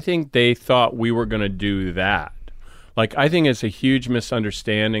us, I think they thought we were going to do that. Like, I think it's a huge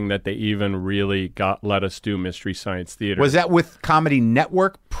misunderstanding that they even really let us do Mystery Science Theater. Was that with Comedy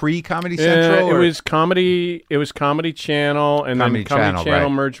Network, pre-Comedy Central? It was Comedy. It was Comedy Channel, and Comedy then Comedy Channel, Channel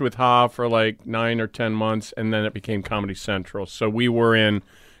right. merged with Ha for like 9 or 10 months, and then it became Comedy Central. So we were in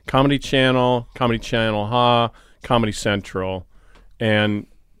Comedy Channel, Ha, Comedy Central, and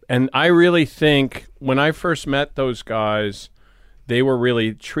I really think when I first met those guys, they were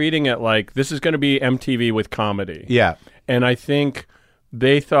really treating it like this is going to be MTV with comedy. Yeah. And I think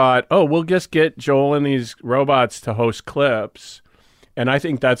they thought, oh, we'll just get Joel and these robots to host clips. And I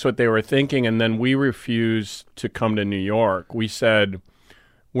think that's what they were thinking. And then we refused to come to New York. We said,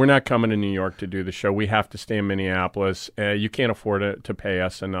 we're not coming to New York to do the show. We have to stay in Minneapolis. You can't afford to pay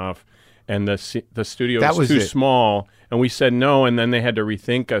us enough. And the studio was too small. And we said no, and then they had to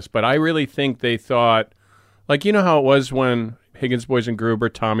rethink us. But I really think they thought, like, you know how it was when Higgins Boys and Gruber,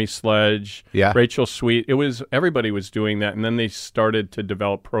 Tommy Sledge, Yeah. Rachel Sweet. Everybody was doing that, and then they started to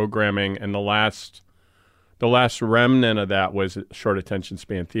develop programming, and the last remnant of that was short attention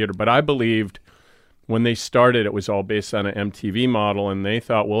span theater. But I believed when they started, it was all based on an MTV model, and they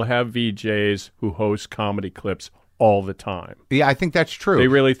thought we'll have VJs who host comedy clips all the time. Yeah, I think that's true. They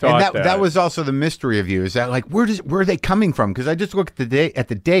really thought and that was also the mystery of you. Is that like where are they coming from? Because I just look at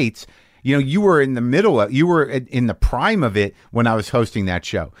the dates. You were in the middle you were in the prime of it when I was hosting that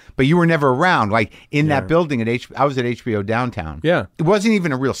show, but you were never around. Like in that building I was at HBO downtown. Yeah, it wasn't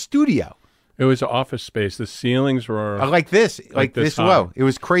even a real studio. It was an office space. The ceilings were like this low. It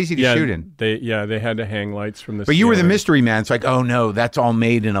was crazy to shoot in. They had to hang lights from the. But you were the mystery man. It's like, oh no, that's all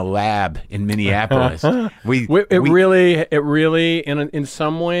made in a lab in Minneapolis. It really, in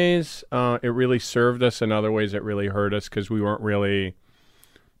some ways, it really served us. In other ways, it really hurt us because we weren't really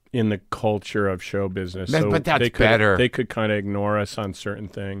in the culture of show business. But that's better. They could kind of ignore us on certain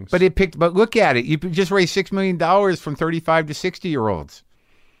things. But look at it. You just raised $6 million from 35 to 60-year-olds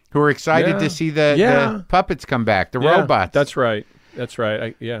who are excited to see the puppets come back, the robots. That's right.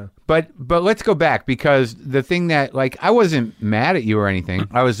 But let's go back, because the thing that, like, I wasn't mad at you or anything.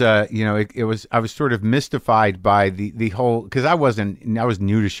 I was, I was sort of mystified by the whole, because I was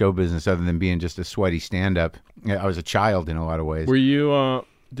new to show business other than being just a sweaty stand-up. I was a child in a lot of ways. Were you,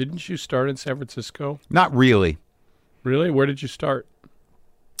 didn't you start in San Francisco? Not really. Really? Where did you start?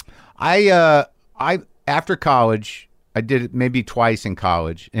 I after college, I did it maybe twice in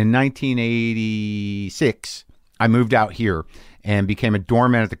college. In 1986, I moved out here and became a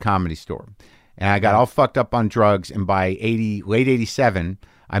doorman at the Comedy Store. And I got all fucked up on drugs. And by late 87,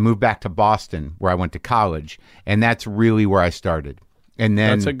 I moved back to Boston, where I went to college. And that's really where I started. And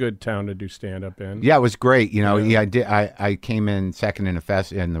then that's a good town to do stand-up in. Yeah, it was great. I did. I came in second in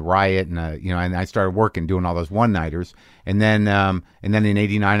the riot, and and I started working, doing all those one-nighters. And then in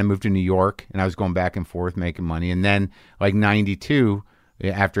 '89, I moved to New York, and I was going back and forth making money. And then like '92,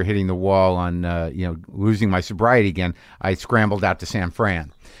 after hitting the wall on losing my sobriety again, I scrambled out to San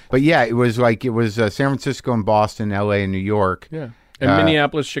Fran. But yeah, it was San Francisco and Boston, L.A. and New York. Yeah. And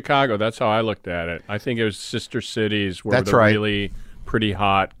Minneapolis, Chicago. That's how I looked at it. I think it was sister cities were really pretty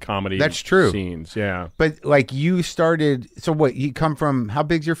hot comedy scenes. Yeah. But like you started, so what, you come from, how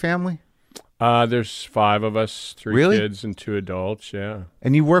big's your family? There's 5 of us, 3 kids and 2 adults. Yeah.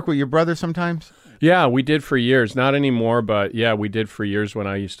 And you work with your brother sometimes? Yeah, we did for years. Not anymore, but yeah, we did for years when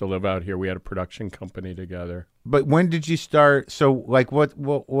I used to live out here. We had a production company together. But when did you start? So like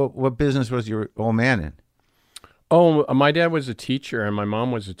what business was your old man in? Oh, my dad was a teacher and my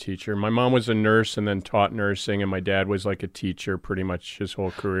mom was a teacher. My mom was a nurse and then taught nursing, and my dad was like a teacher pretty much his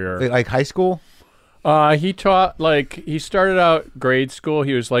whole career. Like high school? He taught, he started out grade school.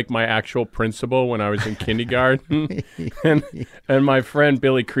 He was like my actual principal when I was in kindergarten. and my friend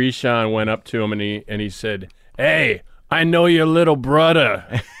Billy Creeshon went up to him and he said, "Hey, I know your little brother."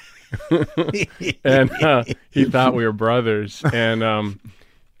 And he thought we were brothers.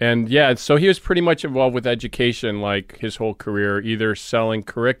 And yeah, so he was pretty much involved with education, like his whole career, either selling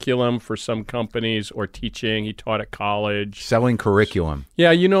curriculum for some companies or teaching. He taught at college. Selling curriculum. Yeah,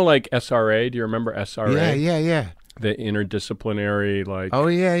 like SRA. Do you remember SRA? Yeah. The interdisciplinary, like, Oh,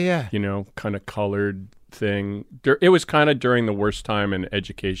 yeah. Kind of colored thing. It was kind of during the worst time in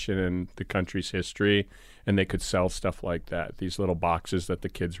education in the country's history, and they could sell stuff like that. These little boxes that the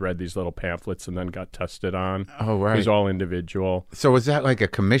kids read, these little pamphlets, and then got tested on. Oh, right. It was all individual. So was that like a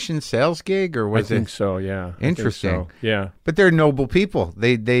commission sales gig, or was I think so, yeah. Interesting. I think so, yeah. But they're noble people.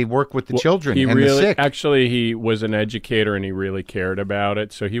 They work with the children and the sick. Actually, he was an educator, and he really cared about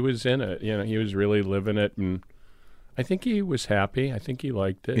it. So he was in it. He was really living it, and I think he was happy. I think he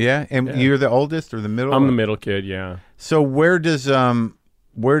liked it. Yeah, and you're the oldest or the middle? I'm the middle kid, yeah. So where does the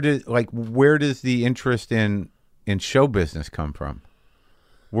interest in show business come from?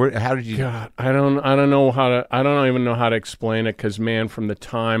 How did you? God, I don't even know how to explain it, because man, from the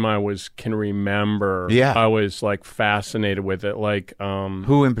time I can remember, I was like fascinated with it. Like,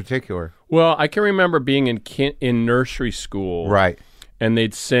 who in particular? Well, I can remember being in nursery school, right? And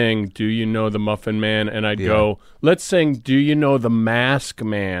they'd sing, "Do you know the Muffin Man?" And I'd go, "Let's sing, Do you know the Mask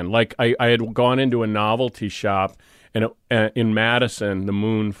Man?" Like I had gone into a novelty shop in Madison, the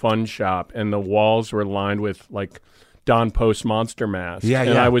Moon Fun Shop, and the walls were lined with like Don Post monster masks.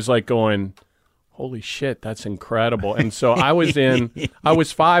 And I was like going, holy shit, that's incredible. And so I was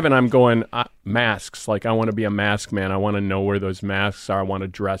 5 and I'm going, masks. Like, I want to be a mask man. I want to know where those masks are. I want to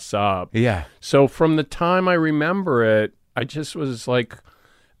dress up. Yeah. So from the time I remember it, I just was like,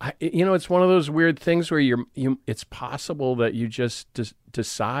 it's one of those weird things where it's possible that you just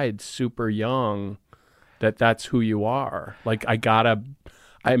decide super young that that's who you are. Like, I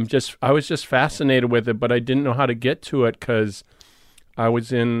was just fascinated with it, but I didn't know how to get to it because I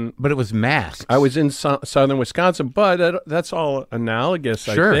was in... But it was masks. I was in southern Wisconsin, but that's all analogous,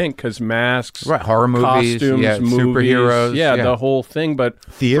 sure. I think, because masks, right, horror movies, costumes, movies, superheroes, the whole thing. But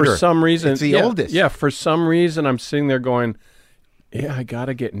theater. For some reason... It's the oldest. Yeah, for some reason, I'm sitting there going... Yeah, I got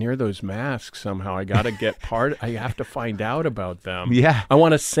to get near those masks somehow. I got to get I have to find out about them. Yeah. I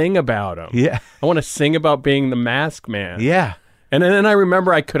want to sing about them. Yeah. I want to sing about being the mask man. Yeah. And then I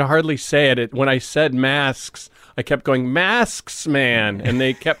remember I could hardly say it. When I said masks, I kept going, masks man. And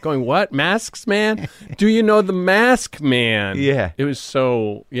they kept going, what? Masks man? Do you know the mask man? Yeah. It was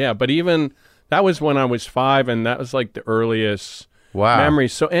so, but even, that was when I was 5, and that was like the earliest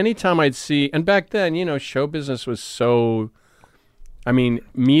memories. So anytime I'd see, and back then, show business was so...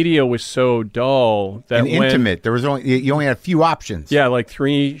 media was so dull that intimate. There was you only had a few options. Yeah, like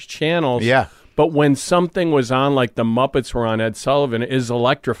 3 channels. Yeah. But when something was on, like the Muppets were on Ed Sullivan, it is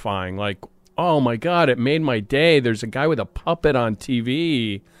electrifying. Like, oh my God, it made my day. There's a guy with a puppet on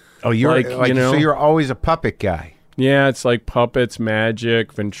TV. Oh, you're so you're always a puppet guy. Yeah, it's like puppets,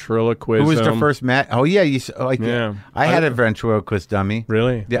 magic, ventriloquism. Who was the first Oh yeah, I had a ventriloquist dummy.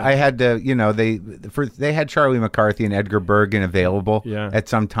 Really? Yeah, I had to. They had Charlie McCarthy and Edgar Bergen available at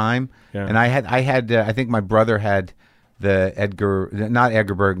some time, and I had. I think my brother had the not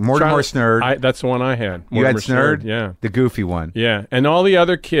Edgar Bergen, Mortimer Snerd. That's the one I had. You had Snerd? Yeah, the goofy one. Yeah, and all the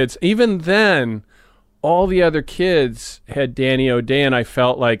other kids, even then. All the other kids had Danny O'Day, and I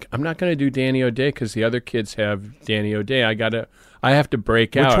felt like I'm not going to do Danny O'Day because the other kids have Danny O'Day. I have to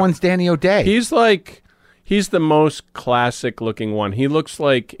break out. Which one's Danny O'Day? He's the most classic looking one. He looks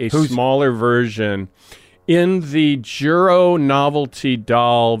like a smaller version in the Juro novelty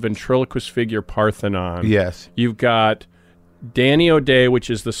doll ventriloquist figure Parthenon. Yes. You've got Danny O'Day, which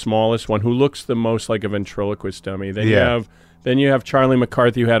is the smallest one, who looks the most like a ventriloquist dummy. Then you have Charlie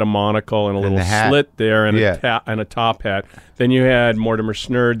McCarthy, who had a monocle and a little slit there and a top hat. Then you had Mortimer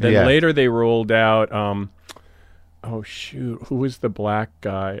Snerd. Then later they rolled out, who was the black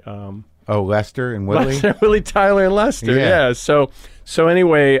guy? Lester and Willie? Willie Tyler and Lester, yeah. So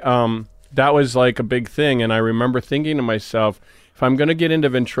anyway, that was like a big thing. And I remember thinking to myself, if I'm going to get into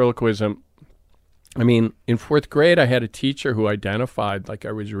ventriloquism, in 4th grade, I had a teacher who identified like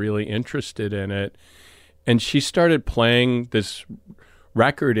I was really interested in it. And she started playing this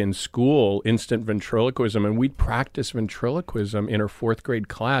record in school, instant ventriloquism, and we'd practice ventriloquism in her 4th grade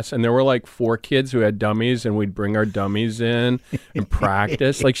class. And there were like 4 kids who had dummies, and we'd bring our dummies in and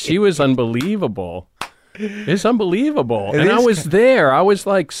practice. Like, she was unbelievable. It's unbelievable. I was there. I was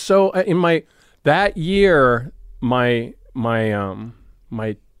like, so in that year, my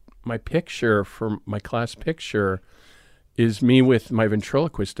picture for my class picture, is me with my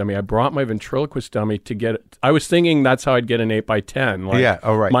ventriloquist dummy. I brought my ventriloquist dummy to get it. I was thinking that's how I'd get an 8x10. Like Yeah,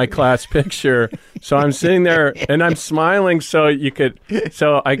 oh, right. my class picture. So I'm sitting there and I'm smiling so you could,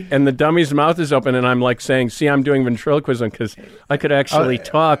 and the dummy's mouth is open and I'm like saying, see, I'm doing ventriloquism because I could actually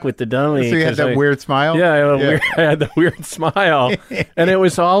talk with the dummy. So you had that weird smile? Yeah, I had the weird smile. And it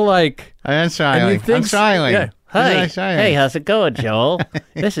was all like. I'm smiling. I'm smiling. Yeah. Hi. Hey, how's it going, Joel?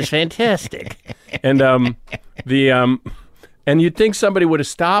 This is fantastic. And and you'd think somebody would have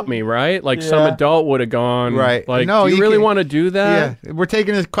stopped me, right? Like some adult would have gone, right? Like, no, do you really want to do that? Yeah, we're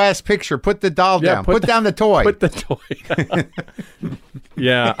taking a class picture. Put the doll down. Put down the toy. Put the toy.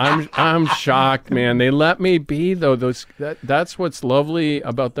 Yeah, I'm shocked, man. They let me be though. That's what's lovely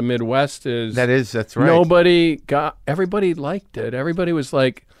about the Midwest is that's right. Everybody liked it. Everybody was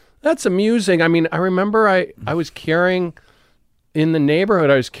like, that's amusing. I mean, I remember I was carrying in the neighborhood.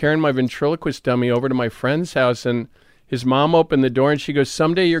 I was carrying my ventriloquist dummy over to my friend's house and. His mom opened the door and she goes,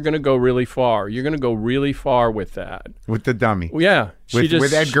 someday you're going to go really far. You're going to go really far with that. With the dummy. Yeah. With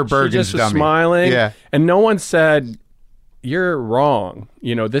Edgar Bergen's she just was dummy. Smiling. Yeah. And no one said, you're wrong.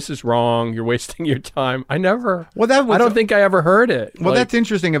 This is wrong. You're wasting your time. I don't think I ever heard it. Well, that's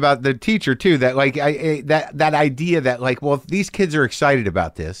interesting about the teacher too, that like that idea that like, well, if these kids are excited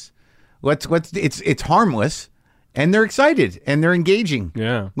about this, it's harmless and they're excited and they're engaging.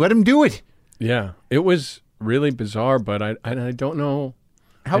 Yeah. Let them do it. Yeah. It was really bizarre, but I don't know.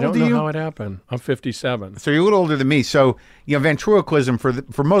 I don't know how it happened. I'm 57. So you're a little older than me. So ventriloquism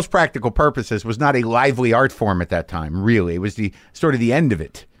for most practical purposes was not a lively art form at that time. Really, it was the sort of the end of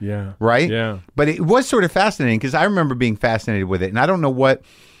it. Yeah. Right. Yeah. But it was sort of fascinating because I remember being fascinated with it, and I don't know what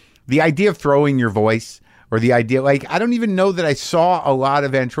the idea of throwing your voice or the idea I don't even know that I saw a lot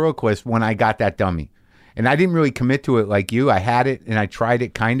of ventriloquists when I got that dummy, and I didn't really commit to it like you. I had it and I tried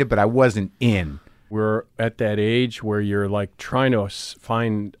it kind of, but I wasn't in. We're at that age where you're like trying to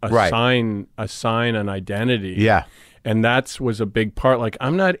find assign an identity. Yeah. And was a big part. Like,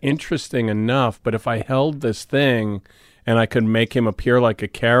 I'm not interesting enough, but if I held this thing and I could make him appear like a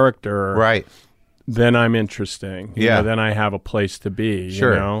character, right, then I'm interesting. Yeah. Then I have a place to be.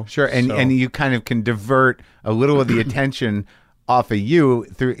 Sure. Sure. And you kind of can divert a little of the attention off of you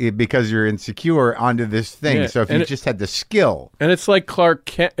because you're insecure onto this thing. Yeah. So if you just had the skill. And it's like Clark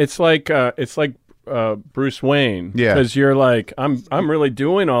Kent. It's like Bruce Wayne, because you're like, I'm really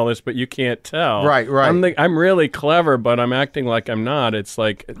doing all this, but you can't tell. Right. I'm really clever, but I'm acting like I'm not. It's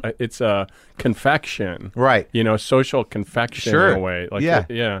like it's a confection, right? Social confection in a way. Like,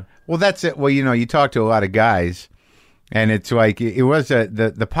 yeah. Well, that's it. Well, you talk to a lot of guys, and it's like it was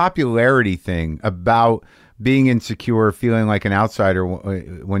the popularity thing about being insecure, feeling like an outsider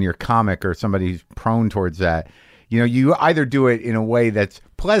when you're comic or somebody who's prone towards that. You either do it in a way that's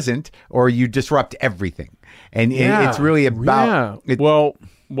pleasant or you disrupt everything. And it's really about... Yeah. Well,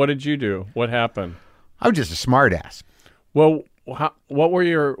 what did you do? What happened? I was just a smart ass. Well, what were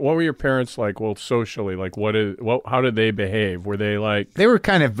your parents like? Well, socially, like how did they behave? Were they like... They were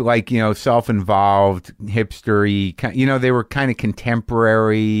kind of like, self-involved, hipster-y. They were kind of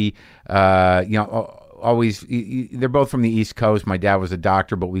contemporary, always, they're both from the East Coast. My dad was a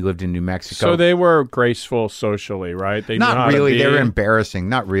doctor, but we lived in New Mexico. So they were graceful socially, right? Not really. They were embarrassing.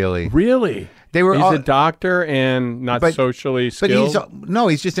 Not really. Really? They were. He's a doctor and not socially skilled. But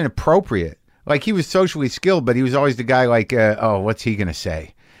he's just inappropriate. Like, he was socially skilled, but he was always the guy like, what's he gonna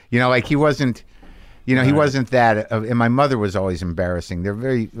say? Like he wasn't. Right. He wasn't that. And my mother was always embarrassing. They're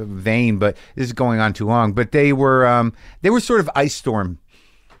very vain, but this is going on too long. But they were sort of ice storm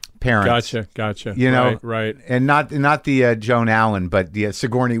parents. Gotcha. Right. And not the Joan Allen, but the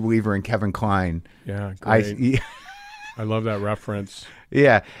Sigourney Weaver and Kevin Kline. Yeah, great. I love that reference.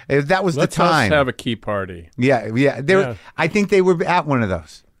 Yeah, that was the time. Let's have a key party. Yeah. I think they were at one of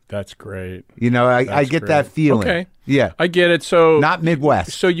those. That's great. I get that feeling. Okay. Yeah. I get it. So not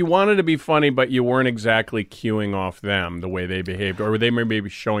Midwest. So you wanted to be funny, but you weren't exactly cueing off them the way they behaved, or were they maybe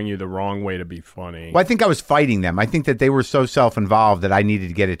showing you the wrong way to be funny? Well, I think I was fighting them. I think that they were so self-involved that I needed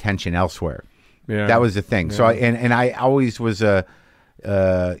to get attention elsewhere. Yeah. That was the thing. Yeah. So I always was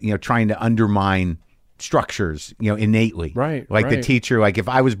trying to undermine structures, innately. Right. Like the teacher, like if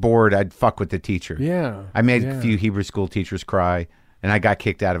I was bored, I'd fuck with the teacher. Yeah. I made a few Hebrew school teachers cry. And I got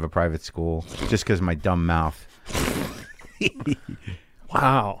kicked out of a private school just because of my dumb mouth.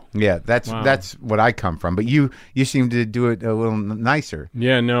 Wow. Yeah, that's what I come from. But you seem to do it a little nicer.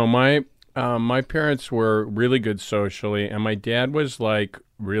 Yeah, no, my parents were really good socially, and my dad was like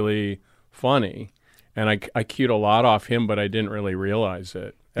really funny, and I cued a lot off him, but I didn't really realize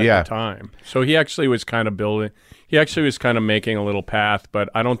it at the time. So he actually was kind of making a little path, but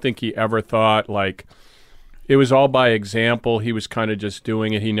I don't think he ever thought like. it was all by example. He was kind of just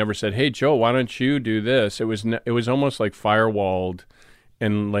doing it. He never said, "Hey, Joe, why don't you do this?" It was almost like firewalled.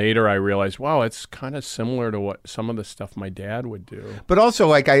 And later I realized, wow, it's kind of similar to what some of the stuff my dad would do. But also,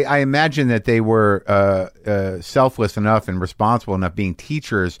 like, I imagine that they were selfless enough and responsible enough, being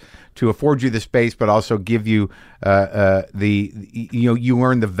teachers, to afford you the space, but also give you you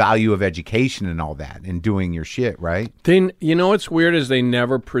learn the value of education and all that and doing your shit, right? What's weird is they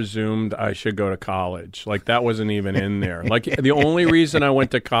never presumed I should go to college. Like, that wasn't even in there. Like, the only reason I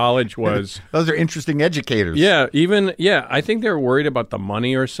went to college was... Those are interesting educators. Yeah, I think they were worried about the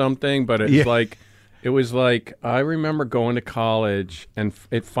money or something, but it was like, I remember going to college and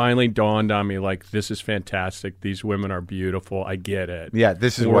it finally dawned on me, like, this is fantastic. These women are beautiful. I get it. Yeah,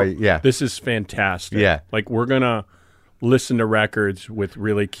 this is fantastic. Yeah. Like, we're going to listen to records with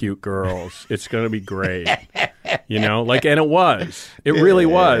really cute girls. It's going to be great. And it was. It really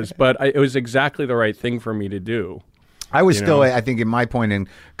was. But it was exactly the right thing for me to do. I was still, I think, in my point in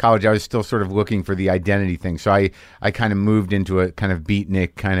college, I was still sort of looking for the identity thing. So I kind of moved into a kind of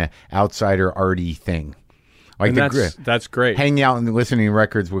beatnik, kind of outsider arty thing. Like, that's great. Hanging out and listening to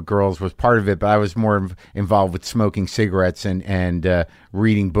records with girls was part of it, but I was more involved with smoking cigarettes and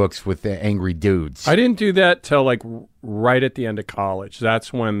reading books with angry dudes. I didn't do that till like right at the end of college.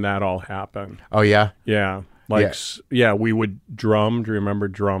 That's when that all happened. Oh, yeah? Yeah. We would drum. Do you remember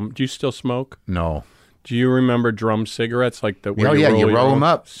drum? Do you still smoke? No. Do you remember drum cigarettes? Like you roll them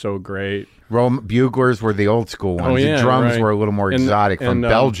up. So great. Buglers were the old school ones. Oh, yeah, the drums right. were a little more exotic from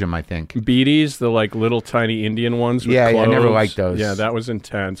Belgium, I think. Beaties, the like little tiny Indian ones with cloves. I never liked those. Yeah, that was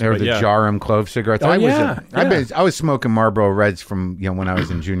intense. There were the Jarum clove cigarettes. I was smoking Marlboro Reds from when I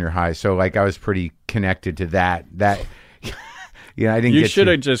was in junior high, so like I was pretty connected to that. I didn't. You should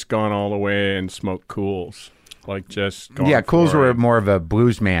have just gone all the way and smoked Cools. Like just gone Cools were it. more of a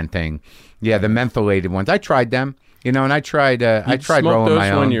blues man thing. Yeah, the mentholated ones. I tried them, and I tried rolling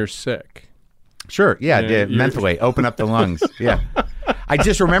my own. When you're sick. Sure, I did. Mentholate, open up the lungs. Yeah. I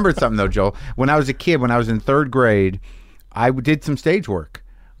just remembered something, though, Joel. When I was a kid, when I was in third grade, I did some stage work.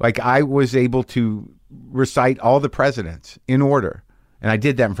 Like, I was able to recite all the presidents in order, and I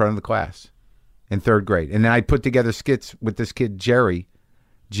did that in front of the class in third grade. And then I put together skits with this kid, Jerry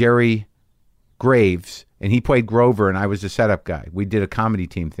Graves, and he played Grover, and I was the setup guy. We did a comedy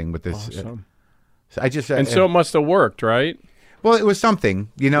team thing with this. Awesome. So it must have worked, right? Well, it was something.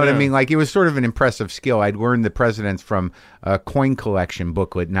 You know what I mean? Like, it was sort of an impressive skill. I'd learned the presidents from a coin collection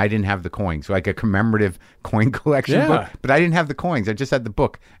booklet, and I didn't have the coins. Like a commemorative coin collection book. But I didn't have the coins. I just had the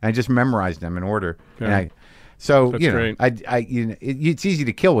book, and I just memorized them in order. Yeah. And That's great. it's easy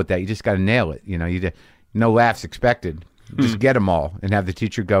to kill with that. You just got to nail it. No laughs expected. Just get them all, and have the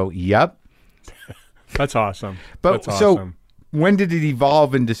teacher go, "Yep." That's awesome. But so, when did it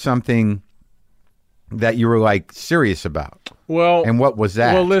evolve into something that you were like serious about? Well, and what was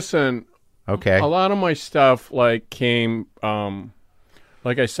that? Well, listen. Okay. A lot of my stuff came,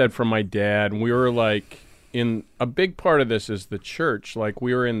 like I said, from my dad. We were in a big part of this is the church. Like,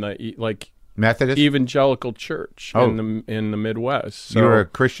 we were in the Methodist evangelical church in the Midwest. So, you were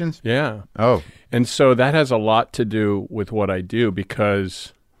Christians? Yeah. Oh. And so that has a lot to do with what I do,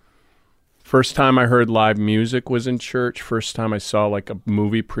 because first time I heard live music was in church. First time I saw like a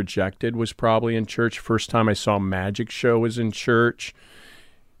movie projected was probably in church. First time I saw a magic show was in church.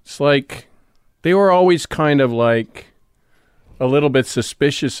 It's like they were always kind of like a little bit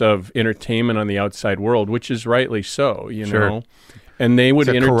suspicious of entertainment on the outside world, which is rightly so, you know. And they would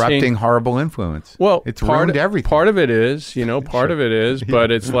entertain. Corrupting, horrible influence. Well, it's ruined everything. Part of it is, part of it is,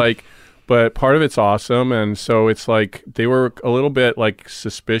 but it's like, but part of it's awesome, and so it's like they were a little bit like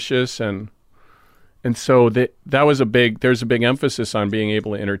suspicious, and so there's a big emphasis on being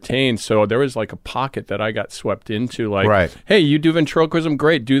able to entertain. So there was like a pocket that I got swept into, like, hey, you do ventriloquism,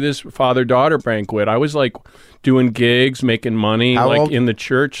 great, do this father-daughter banquet. I was like doing gigs, making money, in the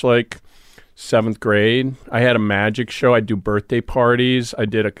church, like 7th grade. I had a magic show. I'd do birthday parties.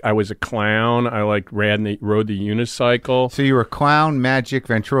 I was a clown. I rode the unicycle. So you were a clown, magic,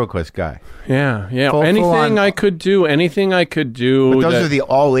 ventriloquist guy. Yeah. Anything I could do. But those are the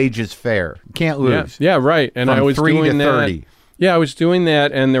all ages fair. You can't lose. Yeah, right. And From I was 3 doing to 30. that. Yeah, I was doing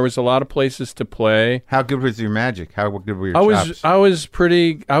that, and there was a lot of places to play. How good was your magic? How good were your chops? I was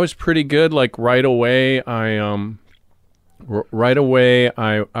pretty good. Like right away,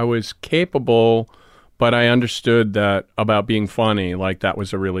 I was capable, but I understood that about being funny, like that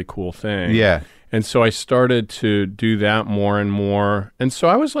was a really cool thing. Yeah. And so I started to do that more and more. And so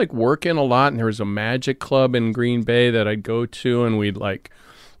I was like working a lot, and there was a magic club in Green Bay that I'd go to, and we'd like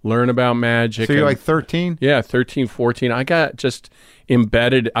learn about magic. So you're like 13? Yeah, 13, 14. I got just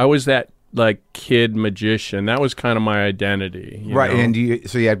embedded. I was that like kid magician. That was kind of my identity. You Right. know? And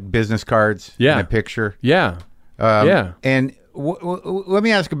so you had business cards Yeah. and a picture. Yeah. And let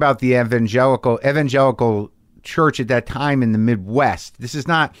me ask about the evangelical church at that time in the Midwest.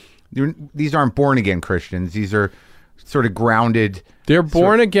 These aren't born again Christians. These are sort of grounded. They're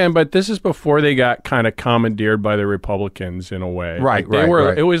born again, but this is before they got kind of commandeered by the Republicans in a way. Right, Like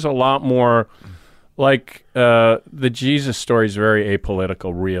right. It was a lot more like the Jesus story is very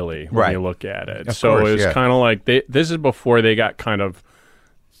apolitical, really, when you look at it. Of so course, it was yeah. kind of like this is before they got kind of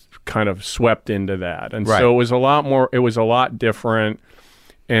swept into that, and so it was a lot more. It was a lot different,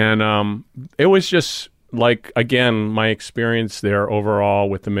 and it was just. Like, again, my experience there overall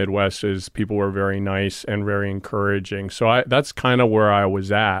with the Midwest is people were very nice and very encouraging. So that's kind of where I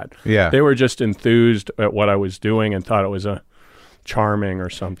was at. Yeah. They were just enthused at what I was doing and thought it was charming or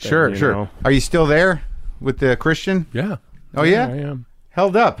something. Sure. you know? Are you still there with the Christian? Yeah. Oh, yeah? I am.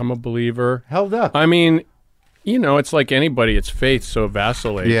 Held up. I'm a believer. Held up. I mean, it's like anybody. It's faith, so it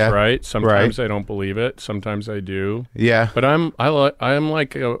vacillates, Yeah. right? Sometimes Right. I don't believe it. Sometimes I do. Yeah. But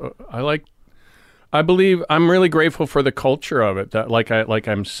I believe I'm really grateful for the culture of it. That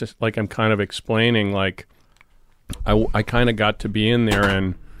I'm kind of explaining. Like I kind of got to be in there,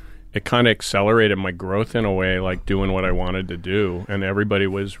 and it kind of accelerated my growth in a way. Like doing what I wanted to do, and everybody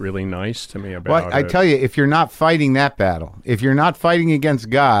was really nice to me about it. I tell you, if you're not fighting that battle, if you're not fighting against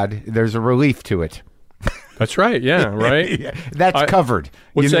God, there's a relief to it. That's right. Yeah. Right. That's covered.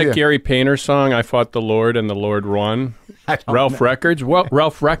 What's that Gary Painter song? I fought the Lord and the Lord won. Ralph Records. Well,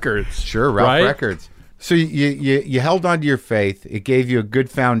 Ralph Records. Sure, Ralph right? Records. So you held on to your faith. It gave you a good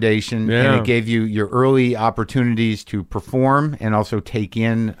foundation, and it gave you your early opportunities to perform and also take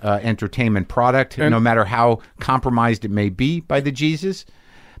in entertainment product, no matter how compromised it may be by the Jesus.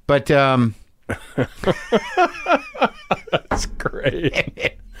 But that's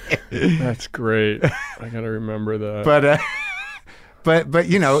great. That's great. I got to remember that. But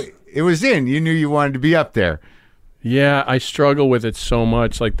it was in. You knew you wanted to be up there. Yeah, I struggle with it so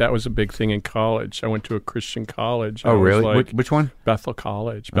much. Like that was a big thing in college. I went to a Christian college. Oh, really? Which one? Bethel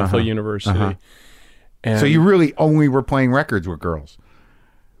College, Bethel University. And so you really only were playing records with girls?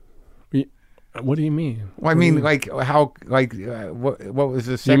 What do you mean? Well, I mean, like how, like what was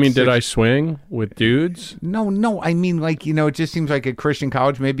the sex? You mean did I swing with dudes? No. I mean, like it just seems like a Christian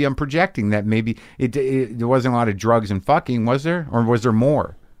college. Maybe I'm projecting that. Maybe there wasn't a lot of drugs and fucking, was there, or was there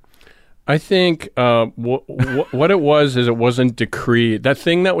more? I think what it was is it wasn't decreed. That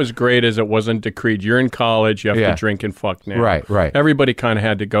thing that was great is it wasn't decreed. You're in college, you have to drink and fuck now. Right. Everybody kind of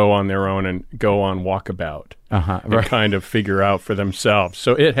had to go on their own and go on walkabout and kind of figure out for themselves.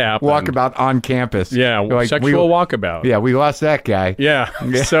 So it happened. Walkabout on campus. Yeah, like sexual walkabout. Yeah, we lost that guy. Yeah.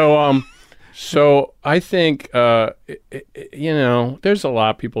 So I think there's a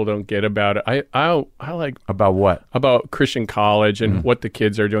lot people don't get about it. I like about what? About Christian college and what the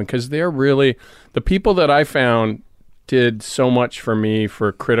kids are doing, because they're really the people that I found did so much for me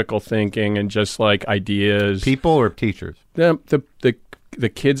for critical thinking and just like ideas. People or teachers? The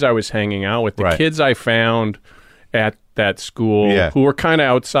kids I was hanging out with, the kids I found at that school who were kind of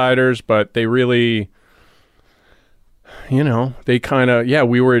outsiders, but they really. They kind of,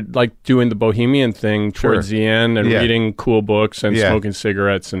 we were like doing the bohemian thing towards the end and reading cool books and smoking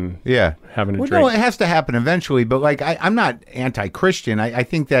cigarettes and having a drink. No, it has to happen eventually, but like I'm not anti-Christian. I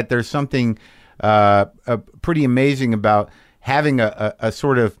think that there's something pretty amazing about having a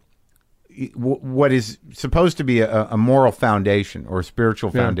sort of what is supposed to be a moral foundation or a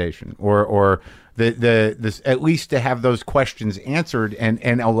spiritual foundation or this, at least to have those questions answered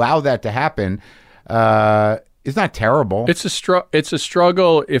and allow that to happen. It's not terrible. It's a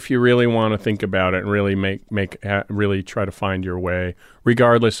struggle if you really want to think about it and really really try to find your way,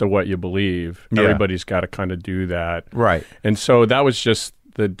 regardless of what you believe. Yeah. Everybody's got to kind of do that, right? And so that was just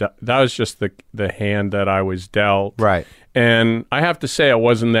the hand that I was dealt, right? And I have to say, it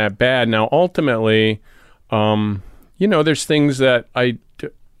wasn't that bad. Now, ultimately, there's things that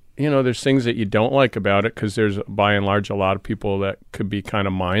there's things that you don't like about it because there's, by and large, a lot of people that could be kind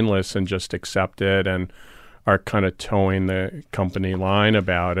of mindless and just accept it and are kind of towing the company line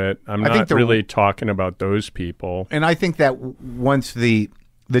about it. I'm not really talking about those people. And I think that once the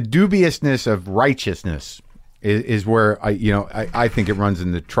dubiousness of righteousness is where I think it runs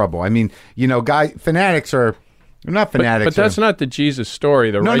into trouble. I mean, fanatics are not fanatics. But that's not the Jesus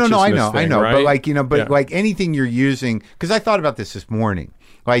story. No, righteousness I know. Right? But like anything you're using, because I thought about this morning.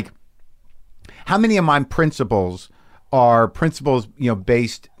 Like, how many of my principles are principles,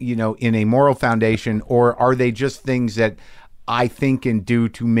 based, in a moral foundation, or are they just things that I think and do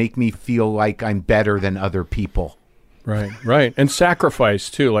to make me feel like I'm better than other people? Right. And sacrifice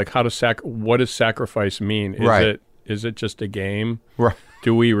too. Like how to what does sacrifice mean? Is it just a game? Right.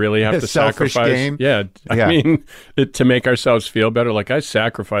 Do we really have to selfish sacrifice? Game? Yeah. I mean, to make ourselves feel better. Like I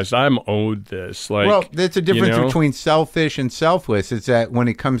sacrificed. I'm owed this. Like, well, there's a difference between selfish and selfless. It's that when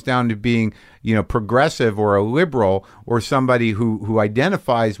it comes down to being, progressive or a liberal or somebody who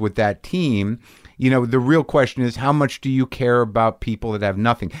identifies with that team, the real question is, how much do you care about people that have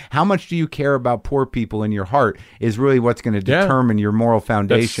nothing? How much do you care about poor people in your heart is really what's going to determine your moral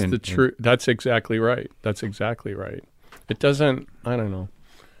foundation. That's exactly right. It doesn't, I don't know.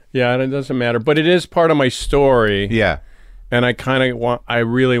 Yeah, it doesn't matter. But it is part of my story. Yeah. And I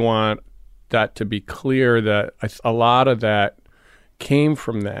really want that to be clear that a lot of that came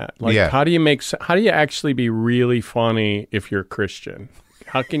from that. Like, how do you actually be really funny if you're a Christian?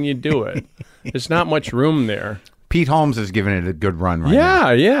 How can you do it? There's not much room there. Pete Holmes is giving it a good run right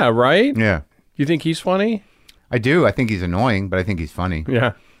now. Yeah, right? Yeah. You think he's funny? I do. I think he's annoying, but I think he's funny.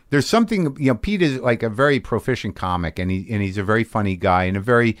 Yeah. There's something, Pete is like a very proficient comic, and he's a very funny guy in a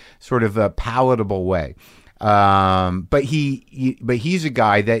very sort of a palatable way. But he's a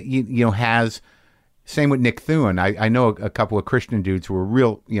guy that has. Same with Nick Thune. I know a couple of Christian dudes who were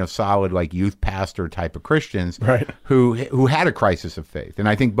real, solid, like youth pastor type of Christians, right, who had a crisis of faith, and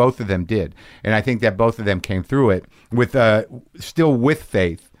I think both of them did, and I think that both of them came through it with still with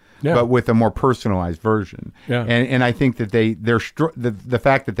faith. Yeah. But with a more personalized version. Yeah. And I think that the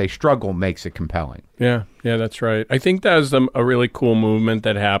fact that they struggle makes it compelling. Yeah, that's right. I think that was a really cool movement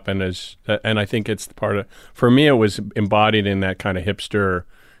that happened, and I think it's for me, it was embodied in that kind of hipster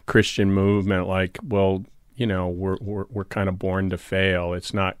Christian movement. Like, well, we're kind of born to fail.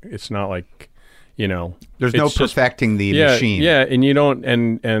 It's not like, there's no perfecting the machine. Yeah, and you don't,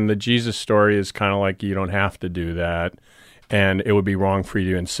 and the Jesus story is kind of like you don't have to do that. And it would be wrong for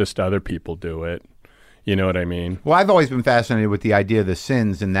you to insist other people do it. You know what I mean? Well, I've always been fascinated with the idea of the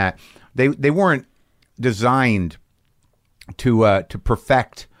sins, and that they weren't designed to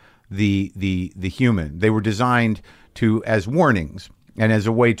perfect the human. They were designed as warnings and as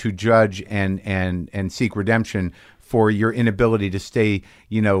a way to judge and seek redemption for your inability to stay,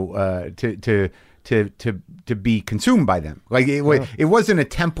 to be consumed by them. Like it wasn't a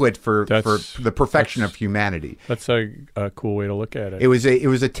template for the perfection of humanity. That's a cool way to look at it. It was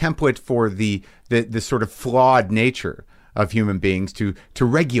a template for the sort of flawed nature of human beings to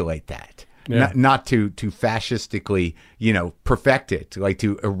regulate that, not to fascistically perfect it, like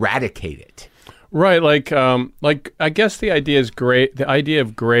to eradicate it. Right, like I guess the idea is great. The idea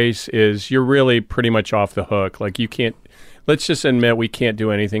of grace is you're really pretty much off the hook. Like you can't. Let's just admit we can't do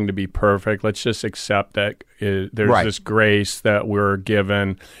anything to be perfect. Let's just accept that there's this grace that we're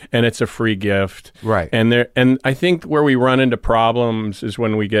given, and it's a free gift. Right. And I think where we run into problems is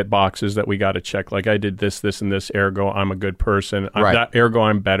when we get boxes that we got to check. Like I did this, and this. Ergo, I'm a good person. Right. Ergo,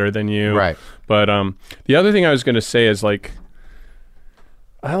 I'm better than you. Right. But the other thing I was going to say is like.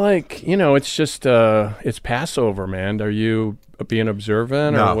 It's just, it's Passover, man. Are you being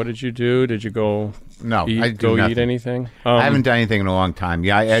observant, or what did you do? Did you go eat anything? I haven't done anything in a long time.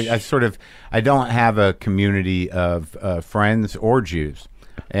 Yeah, I don't have a community of friends or Jews.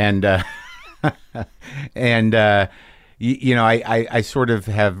 And, I sort of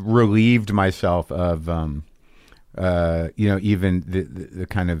have relieved myself of, even the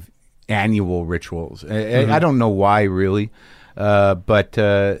kind of annual rituals. I don't know why, really. But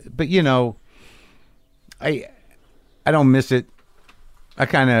I don't miss it. I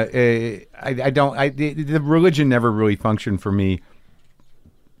kind of, the religion never really functioned for me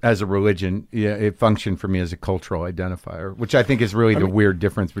as a religion. Yeah, it functioned for me as a cultural identifier, which I think is really the weird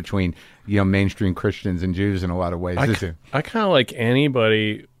difference between, mainstream Christians and Jews in a lot of ways. I kind of like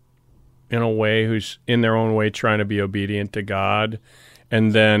anybody in a way who's in their own way trying to be obedient to God.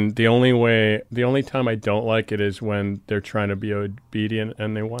 And then the only time I don't like it is when they're trying to be obedient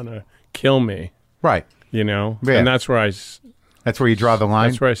and they want to kill me. Right. Yeah. And that's where that's where you draw the line.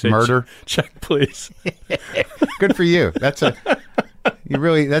 That's where I say murder. Check, please. Good for you.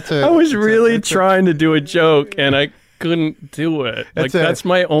 I was really trying to do a joke and I couldn't do it. That's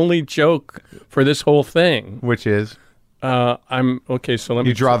my only joke for this whole thing. Which is? I'm okay. So let me.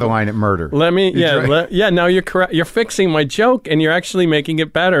 You draw the line at murder. Now you're correct. You're fixing my joke, and you're actually making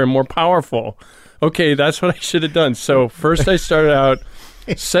it better and more powerful. Okay, that's what I should have done. So first, I started out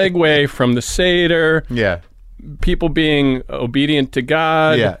segue from the Seder. Yeah. People being obedient to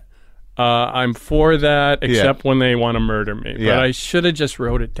God. Yeah. I'm for that, except when they want to murder me. Yeah. But I should have just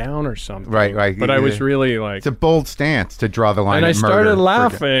wrote it down or something. Right. But I was really like, it's a bold stance to draw the line. And at I murder. started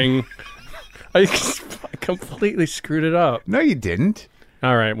laughing. I completely screwed it up. No, you didn't.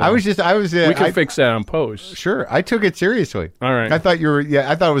 All right. Well, I was. we can fix that on post. Sure, I took it seriously. All right. I thought you were.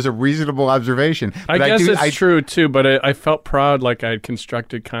 Yeah, I thought it was a reasonable observation. I guess it's true too, but I felt proud, like I had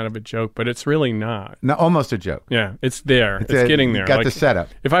constructed kind of a joke, but it's really not. No, almost a joke. Yeah, it's there. It's getting there. Got like, the setup.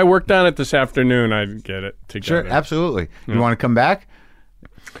 If I worked on it this afternoon, I'd get it together. Sure, absolutely. You want to come back?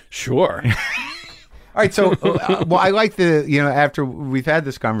 Sure. All right. So, well, I like after we've had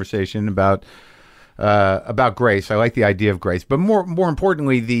this conversation about grace, I like the idea of grace, but more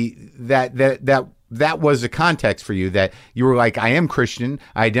importantly, that was a context for you, that you were like, I am Christian,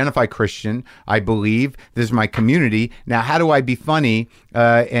 I identify Christian, I believe, this is my community. Now, how do I be funny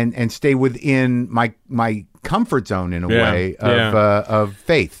and stay within my comfort zone in a way of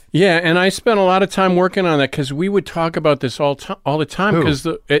faith? Yeah, and I spent a lot of time working on that, because we would talk about this all the time. Because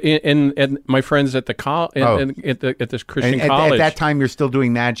and my friends at the at this Christian college at that time, you're still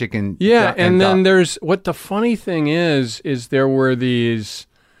doing magic and then there's what the funny thing is there were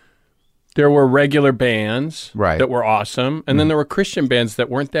regular bands that were awesome, and then there were Christian bands that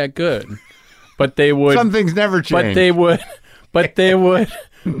weren't that good, but they would some things never change. But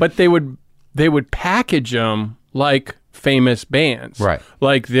they would package them like famous bands. Right.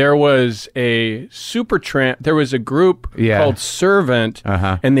 Like there was a Supertramp, there was a group called Servant,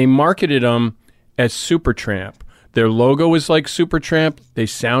 and they marketed them as Supertramp. Their logo was like Supertramp. They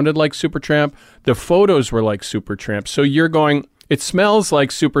sounded like Supertramp. The photos were like Supertramp. So you're going, it smells like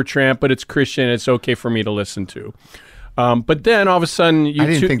Supertramp, but it's Christian. It's okay for me to listen to. But then all of a sudden, I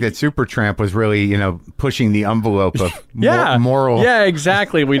didn't think that Supertramp was really, pushing the envelope of moral. Yeah,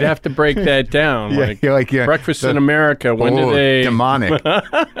 exactly. We'd have to break that down. Breakfast in America. When did they? Demonic.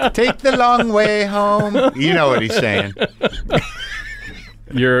 Take the long way home. You know what he's saying.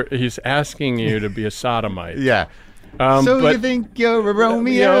 He's asking you to be a sodomite. Yeah. You think you're a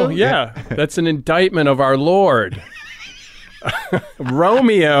Romeo? Yeah. That's an indictment of our Lord.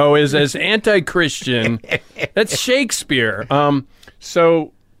 Romeo is as anti-Christian. That's Shakespeare.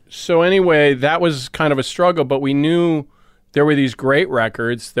 So anyway, that was kind of a struggle, but we knew there were these great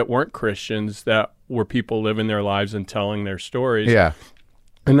records that weren't Christians, that were people living their lives and telling their stories. Yeah.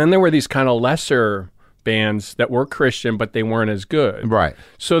 And then there were these kind of lesser bands that were Christian, but they weren't as good. Right.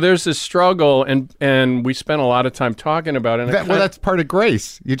 So there's this struggle, and we spent a lot of time talking about it. That's part of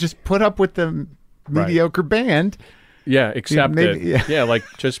grace. You just put up with the mediocre band. Yeah, accept it. Yeah, like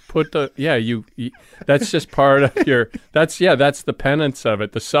just put you that's just part of your, that's the penance of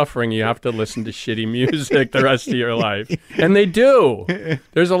it, the suffering. You have to listen to shitty music the rest of your life. And they do.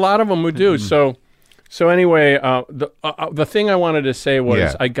 There's a lot of them who do. So anyway, the thing I wanted to say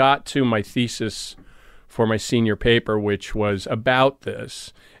was I got to my thesis for my senior paper, which was about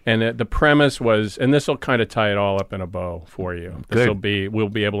this. And the premise was, and this will kind of tie it all up in a bow for you. We'll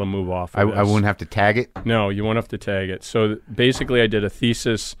be able to move off of this. I won't have to tag it? No, you won't have to tag it. So basically I did a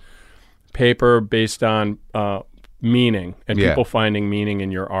thesis paper based on meaning and people finding meaning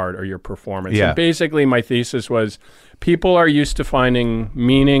in your art or your performance. And basically my thesis was, people are used to finding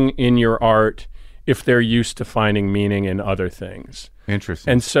meaning in your art if they're used to finding meaning in other things.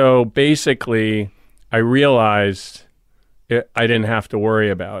 Interesting. And so basically I realized I didn't have to worry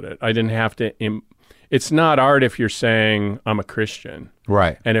about it. I didn't have to. It's not art if you're saying I'm a Christian,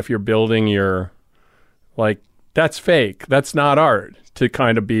 right? And if you're building your, that's fake. That's not art. To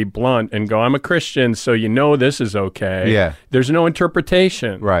kind of be blunt and go, I'm a Christian, so this is okay. Yeah. There's no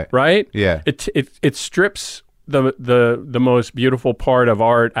interpretation. Right. Right. Yeah. It strips the most beautiful part of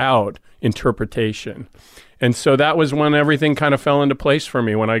art out, interpretation. And so that was when everything kind of fell into place for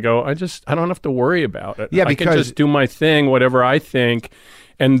me, when I go, I don't have to worry about it. Yeah, I can just do my thing, whatever I think,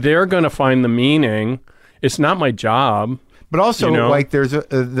 and they're going to find the meaning. It's not my job. But also, there's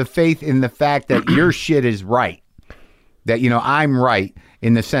the faith in the fact that your shit is right. That, I'm right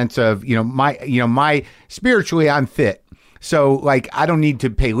in the sense of, my spiritually, I'm fit. So, I don't need to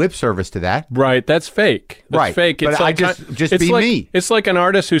pay lip service to that. Right. That's fake. That's fake. It's like, just be me. It's like an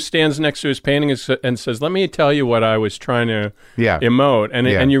artist who stands next to his painting and says, let me tell you what I was trying to emote.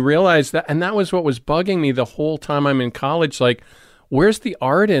 And you realize that. And that was what was bugging me the whole time I'm in college. Where's the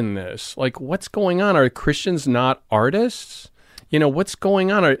art in this? What's going on? Are Christians not artists? What's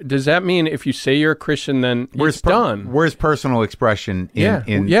going on? Does that mean if you say you're a Christian, then it's done? Where's personal expression in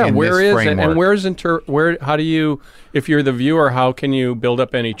where this is framework? it? And how do you, if you're the viewer, how can you build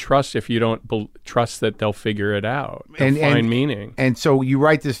up any trust if you don't trust that they'll figure it out and find meaning? And so you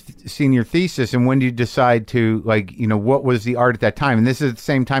write this senior thesis, and when do you decide to, what was the art at that time? And this is the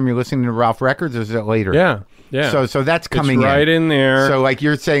same time you're listening to Ralph Records, or is it later? Yeah. Yeah. So that's coming it's right in there. So like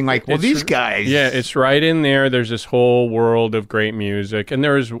you're saying, like, well, these guys. Yeah, it's right in there. There's this whole world of great music, and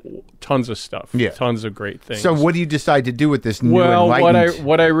there's tons of stuff. Yeah. Tons of great things. So what do you decide to do with this new Well, enlightened?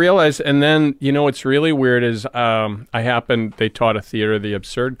 what I realized, and then what's really weird is they taught a theater of the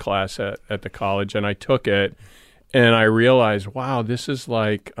absurd class at the college, and I took it, and I realized, wow, this is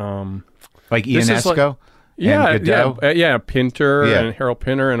like Ionesco. Yeah, Pinter Yeah. and Harold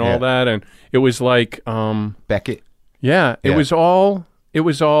Pinter and all that, and it was like Beckett. Yeah, it Yeah. was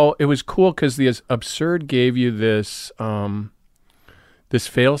cool because the absurd gave you this this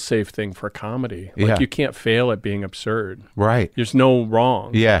fail-safe thing for comedy. Like you can't fail at being absurd. Right. There's no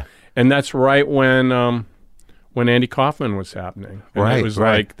wrong. Yeah. And that's right when Andy Kaufman was happening. And Right, it was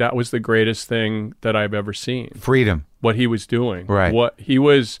right. like that was the greatest thing that I've ever seen. Freedom. What he was doing. Right. What he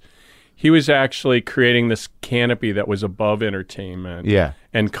was actually creating this canopy that was above entertainment. Yeah.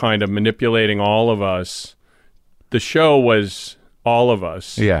 And kind of manipulating all of us. The show was all of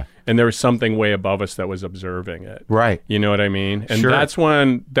us. Yeah. And there was something way above us that was observing it. Right. You know what I mean? And Sure. that's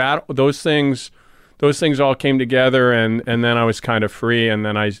when those things all came together, and then I was kind of free, and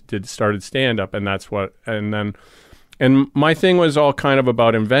then I started stand-up, and my thing was all kind of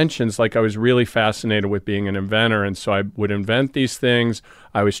about inventions. Like I was really fascinated with being an inventor, and so I would invent these things.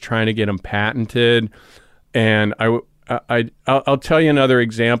 I was trying to get them patented, and I'll tell you another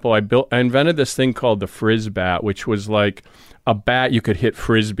example. I invented this thing called the frizz bat, which was like a bat you could hit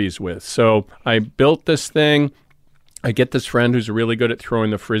frisbees with. So I built this thing. I get this friend who's really good at throwing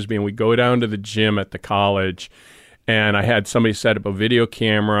the frisbee, and we go down to the gym at the college, and I had somebody set up a video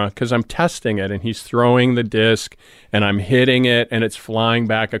camera because I'm testing it, and he's throwing the disc, and I'm hitting it, and it's flying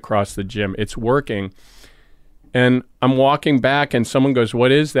back across the gym. It's working. And I'm walking back, and someone goes,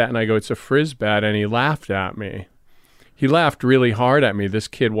 "What is that?" And I go, "It's a frizz bat," and he laughed at me. He laughed really hard at me, this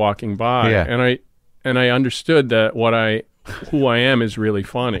kid walking by. Yeah. And I understood that who I am is really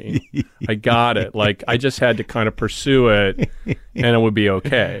funny. I got it. Like I just had to kind of pursue it, and it would be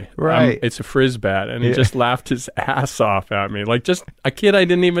okay. Right. It's a frizz bat, and he just laughed his ass off at me, like just a kid I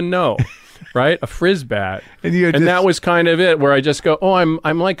didn't even know. Right, a frizz bat, and that was kind of it. Where I just go, oh,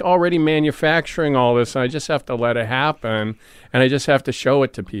 I'm like already manufacturing all this, and I just have to let it happen, and I just have to show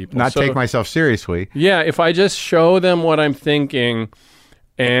it to people. Not take myself seriously. Yeah, if I just show them what I'm thinking,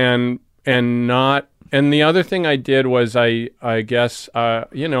 and not. And the other thing I did was I guess,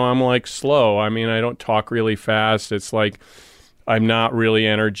 I'm like slow. I mean, I don't talk really fast. It's like I'm not really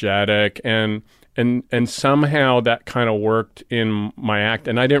energetic. And somehow that kind of worked in my act.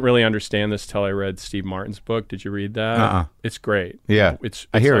 And I didn't really understand this till I read Steve Martin's book. Did you read that? It's great. Yeah.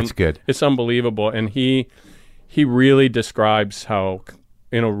 I hear it's good. It's unbelievable. And he really describes how,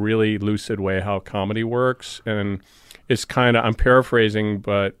 in a really lucid way, how comedy works. And it's kind of, I'm paraphrasing,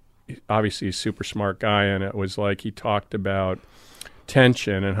 but obviously he's a super smart guy, and it was like he talked about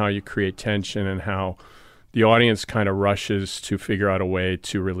tension and how you create tension and how the audience kind of rushes to figure out a way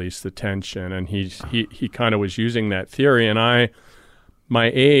to release the tension, and he kind of was using that theory. And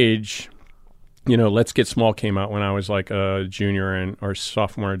my age, Let's Get Small came out when I was like a junior or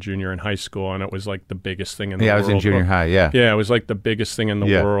sophomore or junior in high school, and it was like the biggest thing in the world. Yeah, I was in junior high, yeah. Yeah, it was like the biggest thing in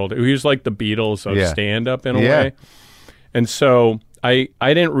the world. It was like the Beatles of stand-up in a way. And so I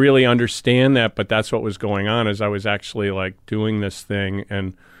didn't really understand that, but that's what was going on, is I was actually like doing this thing,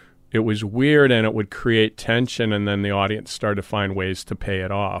 and it was weird, and it would create tension, and then the audience started to find ways to pay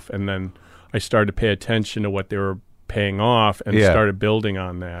it off. And then I started to pay attention to what they were paying off and started building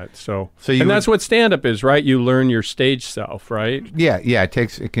on that. That's what stand-up is, right? You learn your stage self, right? Yeah.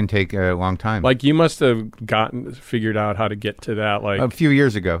 It can take a long time. Like you must have figured out how to get to that. Like a few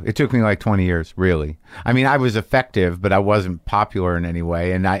years ago. It took me like 20 years, really. I mean, I was effective, but I wasn't popular in any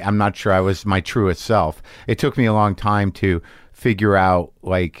way, and I'm not sure I was my truest self. It took me a long time to figure out,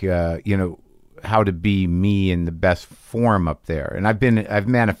 like, how to be me in the best form up there. And I've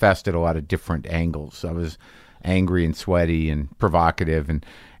manifested a lot of different angles. I was angry and sweaty and provocative, and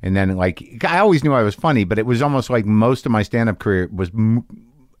then like I always knew I was funny, but it was almost like most of my stand-up career was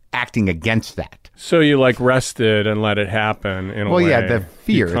acting against that. So you like rested and let it happen in a way. Well, yeah, the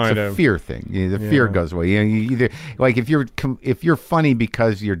fear. It's a fear thing. The fear goes away. You either like if you're funny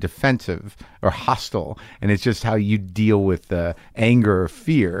because you're defensive or hostile, and it's just how you deal with anger or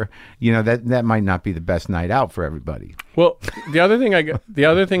fear. That might not be the best night out for everybody. Well, the other thing I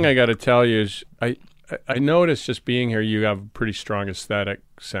got to tell you is I noticed just being here, you have a pretty strong aesthetic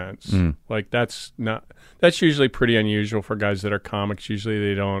sense. Like that's usually pretty unusual for guys that are comics.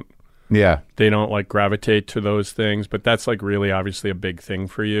 Usually they don't like gravitate to those things, but that's like really obviously a big thing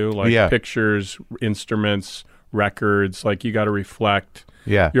for you. Like pictures, instruments, records, like you got to reflect.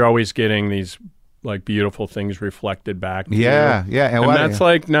 Yeah. You're always getting these like beautiful things reflected back to Yeah, you. yeah. And that's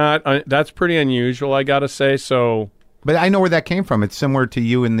like not that's pretty unusual, I gotta say. So, but I know where that came from. It's similar to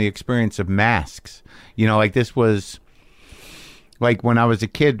you in the experience of masks. You know, like this was like when I was a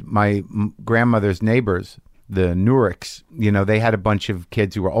kid, my grandmother's neighbors, the Nuricks, you know, they had a bunch of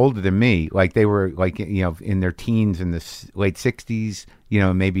kids who were older than me. Like they were like, you know, in their teens in the late 60s, you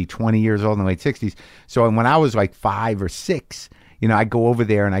know, maybe 20 years old in the late 60s. So when I was like 5 or 6, you know, I go over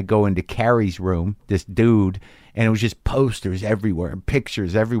there and I go into Carrie's room, this dude, and it was just posters everywhere and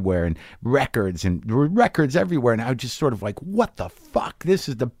pictures everywhere and records everywhere. And I was just sort of like, what the fuck? This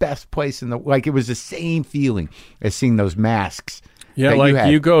is the best place in the, like, it was the same feeling as seeing those masks. Yeah, like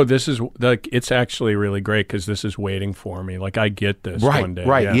you go, this is like, it's actually really great because this is waiting for me. Like I get this one day.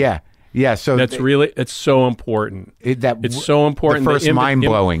 Right, yeah. So that's really, it's so important. It's so important. The first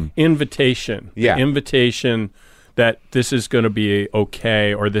mind-blowing. Invitation. Yeah. The invitation that this is going to be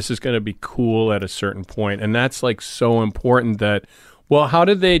okay or this is going to be cool at a certain point. And that's like so important that, well, how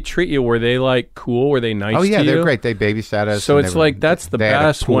did they treat you? Were they like cool? Were they nice to you? Oh, yeah, they're great. They babysat us. So it's like that's the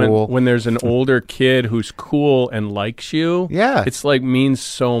best when there's an older kid who's cool and likes you. Yeah. It's like means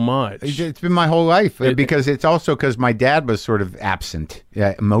so much. It's been my whole life because it's also because my dad was sort of absent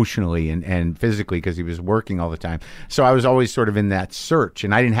emotionally and physically because he was working all the time. So I was always sort of in that search,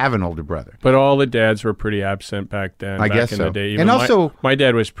 and I didn't have an older brother. But all the dads were pretty absent back then. I back guess in so. the day. And also, my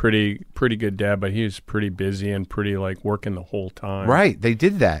dad was pretty good dad, but he was pretty busy and pretty like working the whole time. Right, they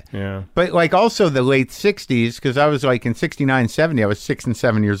did that. Yeah. But like also the late 60s, because I was like in 69, 70, I was 6 and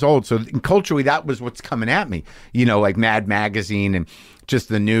 7 years old. So culturally, that was what's coming at me. You know, like Mad Magazine and just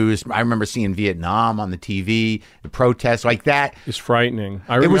the news. I remember seeing Vietnam on the TV, the protests like that. It's frightening.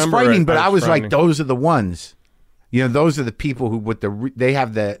 It was frightening, but I was like, those are the ones. You know, those are the people who they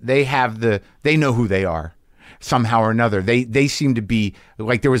know who they are. Somehow or another, they seem to be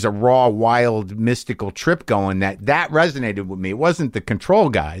like there was a raw, wild, mystical trip going that resonated with me. It wasn't the control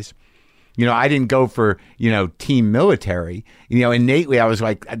guys. You know, I didn't go for, you know, team military. You know, innately, I was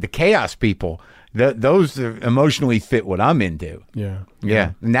like the chaos people. Those emotionally fit what I'm into. Yeah.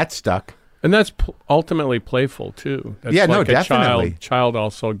 And that stuck. And that's ultimately playful too. That's like definitely. Child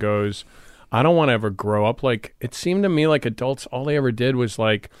also goes, I don't want to ever grow up. Like it seemed to me like adults, all they ever did was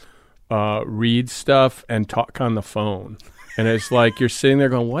like read stuff and talk on the phone. And it's like you're sitting there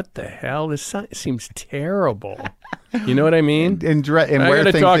going, what the hell? This seems terrible. You know what I mean? And I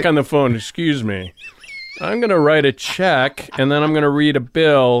got to talk on the phone. Excuse me. I'm going to write a check, and then I'm going to read a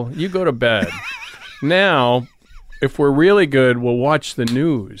bill. You go to bed. Now, if we're really good, we'll watch the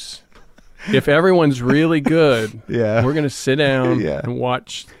news. If everyone's really good, we're going to sit down and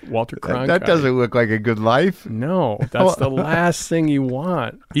watch Walter Cronkite. That doesn't look like a good life. No, that's the last thing you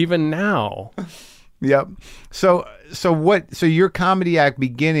want, even now. Yep. So your comedy act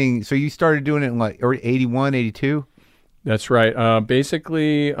beginning, so you started doing it in like 81, 82? That's right.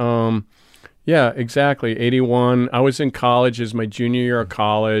 Basically, yeah, exactly. 81. I was in college as my junior year of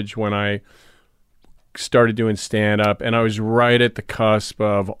college when I started doing stand-up, and I was right at the cusp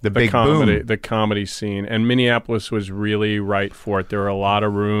of the comedy scene, and Minneapolis was really right for it. There were a lot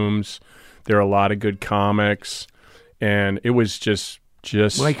of rooms, there were a lot of good comics, and it was just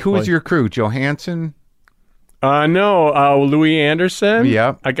like who was your crew? Johansson? No, Louis Anderson.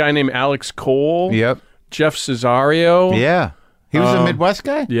 Yep. A guy named Alex Cole. Yep. Jeff Cesario. Yeah. He was a Midwest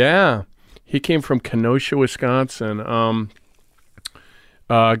guy? Yeah. He came from Kenosha, Wisconsin.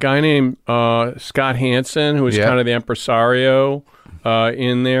 A guy named Scott Hansen, who was kind of the impresario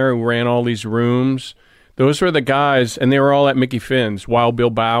in there, who ran all these rooms. Those were the guys, and they were all at Mickey Finn's. Wild Bill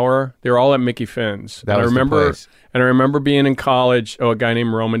Bauer, they were all at Mickey Finn's. That was the place. And I remember being in college. A guy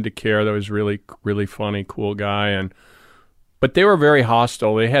named Roman DeCare that was really, really funny, cool guy. But they were very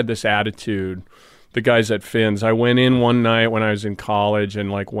hostile. They had this attitude. The guys at Finn's. I went in one night when I was in college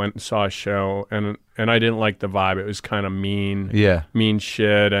and like went and saw a show, and I didn't like the vibe. It was kind of mean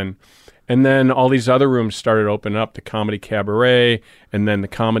shit, and then all these other rooms started opening up, the Comedy Cabaret and then the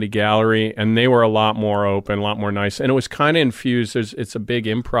Comedy Gallery, and they were a lot more open, a lot more nice, and it was kind of infused. It's a big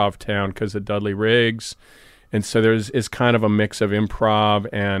improv town because of Dudley Riggs, and so it's kind of a mix of improv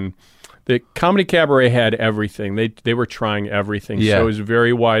and. The Comedy Cabaret had everything. They were trying everything, so it was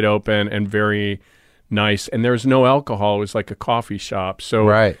very wide open and very nice, and there was no alcohol. It was like a coffee shop, so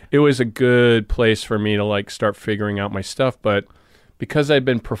it was a good place for me to like start figuring out my stuff. But because I'd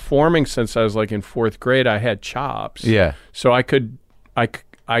been performing since I was like in 4th grade, I had chops. So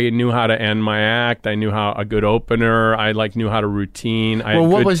I knew how to end my act. I knew how a good opener. I knew how to routine. I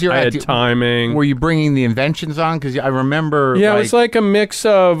had timing. Were you bringing the inventions on? Because I remember. Yeah, it was like a mix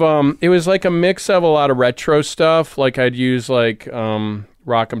of. It was like a mix of a lot of retro stuff. Like I'd use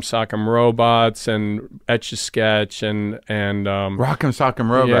Rock'em Sock'em Robots and Etch-a-Sketch and Rock'em Sock'em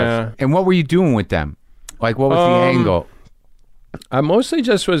Robots. Yeah. And what were you doing with them? Like, what was the angle? I mostly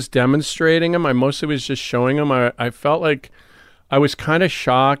just was demonstrating them. I mostly was just showing them. I felt like I was kind of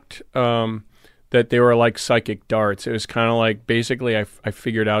shocked that they were like psychic darts. It was kind of like basically I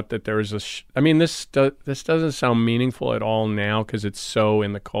figured out that there was this doesn't sound meaningful at all now because it's so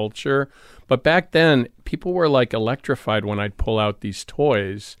in the culture. But back then, people were like electrified when I'd pull out these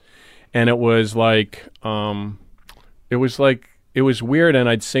toys. And it was like, it was weird, and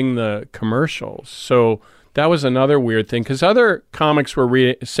I'd sing the commercials. So that was another weird thing, because other comics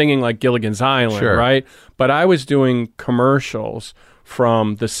were singing like Gilligan's Island, Sure. right? But I was doing commercials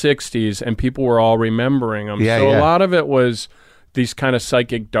from the 60s, and people were all remembering them. Yeah, so yeah. a lot of it was these kind of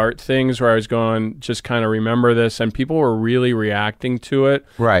psychic dart things where I was going, just kind of remember this, and people were really reacting to it.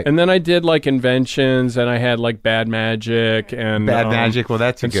 Right. And then I did like inventions, and I had like bad magic and Bad magic. Well,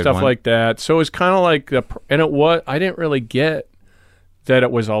 that's a and good stuff one. like that. So it was kind of like I didn't really get that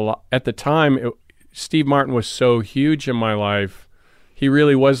it was a lot at the time. Steve Martin was so huge in my life. He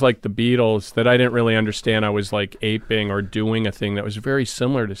really was like the Beatles, that I didn't really understand I was like aping or doing a thing that was very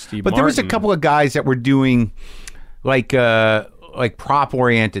similar to Steve Martin. But there was a couple of guys that were doing like prop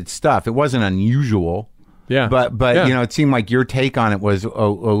oriented stuff. It wasn't unusual. Yeah. But Yeah. you know, it seemed like your take on it was a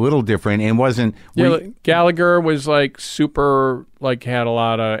little different, and wasn't. Like Gallagher was like super, like had a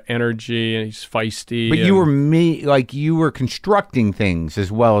lot of energy, and he's feisty. But you were you were constructing things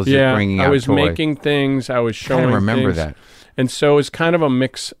as well as just bringing out I was toys. making things. I was showing. I kind of remember things. that. And so it was kind of a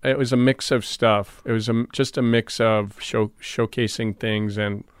mix. It was a mix of stuff. It was just a mix of showcasing things.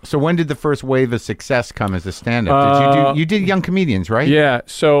 And So when did the first wave of success come as a stand-up? You did Young Comedians, right? yeah.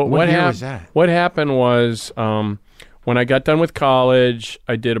 So What year was that? What happened was when I got done with college,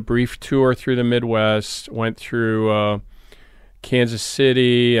 I did a brief tour through the Midwest. Went through Kansas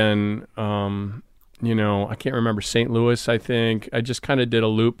City and I can't remember, St. Louis. I think I just kind of did a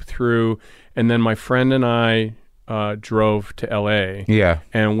loop through, and then my friend and I drove to L.A. Yeah.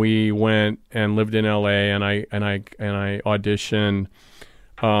 And we went and lived in L.A. and I auditioned.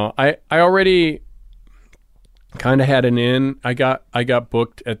 I already kind of had an in. I got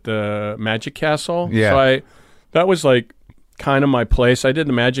booked at the Magic Castle. Yeah. So that was like kind of my place. I did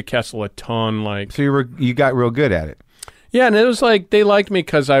the Magic Castle a ton. Like, So you got real good at it. yeah, and it was like they liked me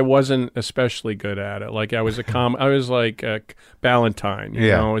because I wasn't especially good at it. Like I was I was like a Ballantine. You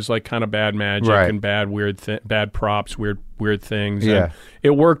know, it was like kind of bad magic Right. and bad bad props, weird things. Yeah. And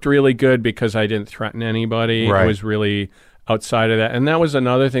it worked really good because I didn't threaten anybody. Right. I was really outside of that, and that was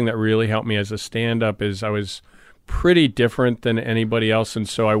another thing that really helped me as a stand-up is I was pretty different than anybody else, and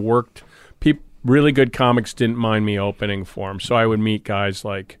so I worked. Really good comics didn't mind me opening for them, so I would meet guys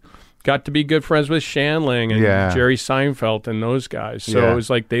like. Got to be good friends with Shandling and Jerry Seinfeld and those guys. So it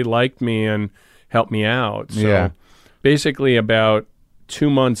was like they liked me and helped me out. So basically about 2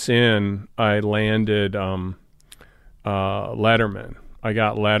 months in, I landed Letterman. I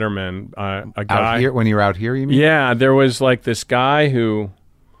got Letterman. A guy Out here, when you were out here, you mean? Yeah, there was like this guy who,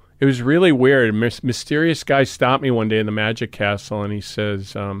 it was really weird. A mysterious guy stopped me one day in the Magic Castle, and he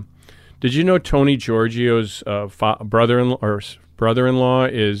says, did you know Tony Giorgio's brother-in-law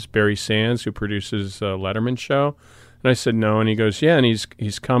is Barry Sands, who produces the Letterman show? And I said no, and he goes, yeah, and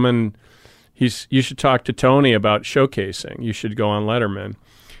he's coming. You should talk to Tony about showcasing. You should go on Letterman.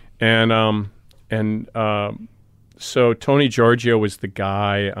 And so Tony Giorgio was the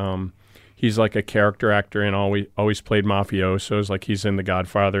guy. He's like a character actor and always played mafiosos. Like he's in The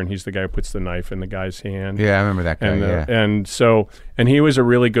Godfather, and he's the guy who puts the knife in the guy's hand. Yeah, I remember that guy. And he was a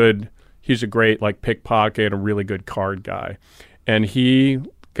really good. He's a great like pickpocket, a really good card guy. And he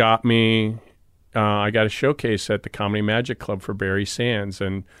got me, I got a showcase at the Comedy Magic Club for Barry Sands,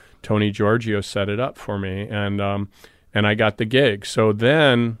 and Tony Giorgio set it up for me, and I got the gig. So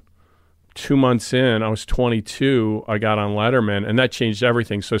then 2 months in, I was 22, I got on Letterman, and that changed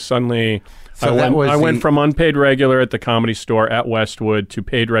everything. So suddenly I went from unpaid regular at the Comedy Store at Westwood to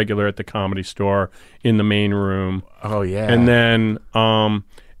paid regular at the Comedy Store in the main room. Oh, yeah. And then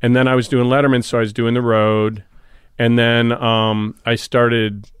I was doing Letterman, so I was doing the road. And then I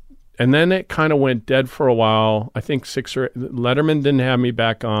started, and then it kind of went dead for a while. I think Letterman didn't have me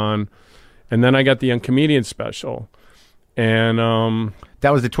back on. And then I got the Young Comedian special. And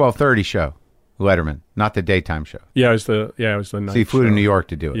that was the 12:30 show, Letterman, not the daytime show. it was the night So you flew show. to New York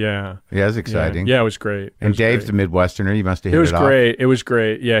to do it. Yeah. Yeah, that's exciting. Yeah, it was great. And Dave's the Midwesterner. You must have hit It was off. great. It was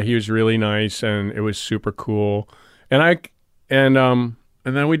great. Yeah, he was really nice, and it was super cool.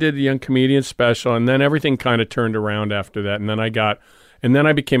 And then we did the Young Comedian special, and then everything kind of turned around after that. And then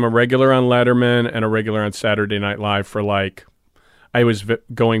I became a regular on Letterman and a regular on Saturday Night Live for like, I was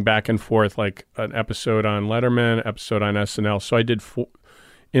going back and forth, like an episode on Letterman, episode on SNL. So I did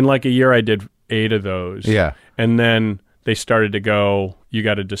in like a year, I did 8 of those. Yeah. And then they started to go, you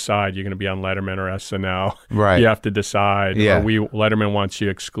got to decide, you're going to be on Letterman or SNL. Right. You have to decide. Yeah. Or Letterman wants you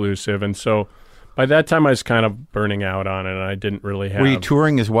exclusive. And so by that time, I was kind of burning out on it, and I didn't really have... Were you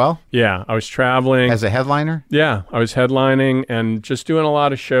touring as well? Yeah, I was traveling. As a headliner? Yeah, I was headlining and just doing a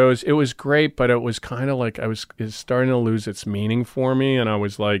lot of shows. It was great, but it was kind of like it was starting to lose its meaning for me, and I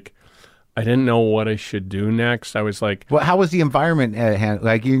was like, I didn't know what I should do next. I was like... Well, how was the environment?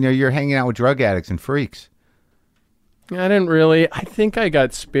 Like, you're hanging out with drug addicts and freaks. I didn't really... I think I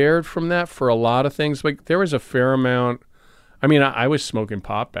got spared from that for a lot of things. Like, there was a fair amount... I mean, I was smoking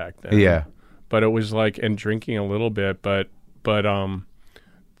pot back then. Yeah. But it was like, and drinking a little bit, but they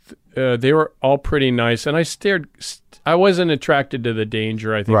were all pretty nice. And I wasn't attracted to the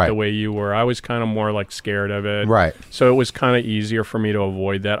danger, I think, right. the way you were. I was kind of more like scared of it. Right. So it was kind of easier for me to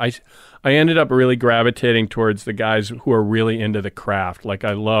avoid that. I ended up really gravitating towards the guys who are really into the craft. Like,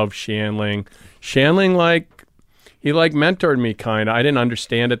 I love Shandling. Shandling, like, he like mentored me kind of. I didn't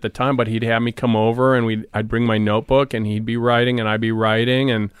understand at the time, but he'd have me come over and I'd bring my notebook and he'd be writing and I'd be writing,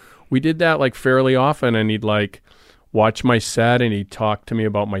 and we did that like fairly often, and he'd like watch my set and he'd talk to me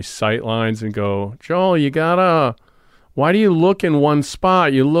about my sight lines and go, Joel, why do you look in one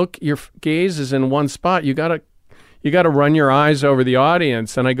spot? Your gaze is in one spot. You gotta run your eyes over the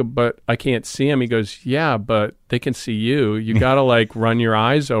audience. And I go, but I can't see him. He goes, yeah, but they can see you. You gotta like run your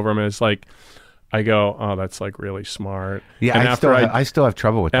eyes over them. And it's like, I go, oh, that's like really smart. Yeah, and I still have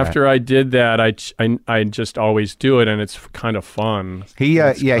trouble with that. After I did that, I just always do it, and it's kind of fun. He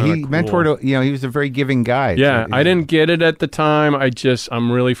It's he kinda cool. mentored. He was a very giving guy. Yeah, So, I didn't get it at the time.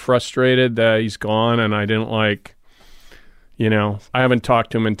 I'm really frustrated that he's gone, and I didn't like, I haven't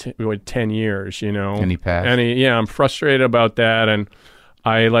talked to him in 10 years, And he passed. I'm frustrated about that, and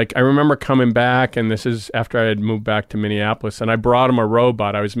I remember coming back, and this is after I had moved back to Minneapolis, and I brought him a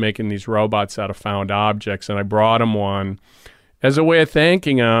robot. I was making these robots out of found objects, and I brought him one as a way of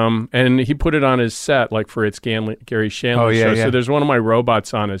thanking him, and he put it on his set, like for its Gary Shandling show. Yeah. So there's one of my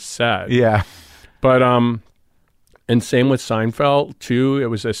robots on his set. Yeah. But and same with Seinfeld too. It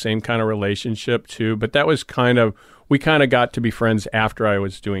was the same kind of relationship too. But that was we kind of got to be friends after I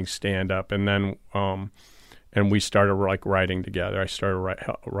was doing stand up, and then and we started like writing together. I started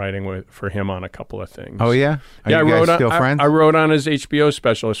writing for him on a couple of things. Oh yeah. Are you guys still friends? I wrote on his HBO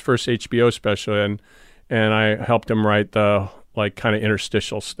special, his first HBO special, and I helped him write the like kind of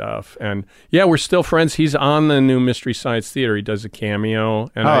interstitial stuff. And yeah, we're still friends. He's on the new Mystery Science Theater. He does a cameo.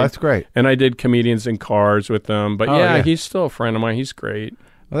 And that's great. And I did Comedians in Cars with him. But yeah, he's still a friend of mine. He's great.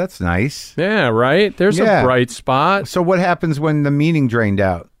 Well, that's nice. Yeah, right? There's a bright spot. So what happens when the meaning drained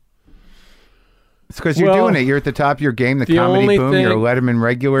out? It's because you're doing it. You're at the top of your game. The comedy boom. You're a Letterman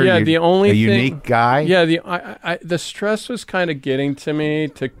regular. Yeah, you're unique guy. Yeah, the stress was kind of getting to me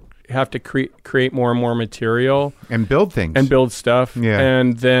to have to create more and more material and build things and build stuff. Yeah,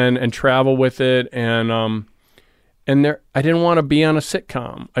 and travel with it. And I didn't want to be on a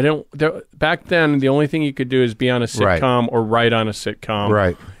sitcom. Back then, the only thing you could do is be on a sitcom or write on a sitcom.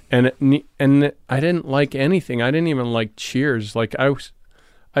 Right. And I didn't like anything. I didn't even like Cheers. Like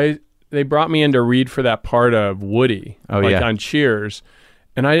they brought me in to read for that part of Woody, on Cheers,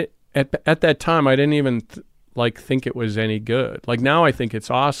 and at that time I didn't even think it was any good. Like now I think it's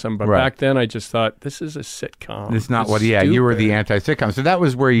awesome, but back then I just thought this is a sitcom. It's not what. Yeah, you were the anti-sitcom, so that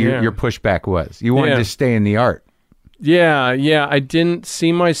was where your pushback was. You wanted to stay in the art. Yeah, I didn't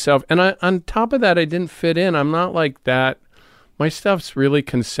see myself, and on top of that, I didn't fit in. I'm not like that. My stuff's really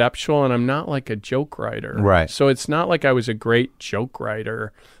conceptual, and I'm not like a joke writer. Right. So it's not like I was a great joke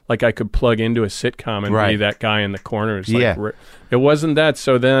writer. Like I could plug into a sitcom and be that guy in the corners. It wasn't that.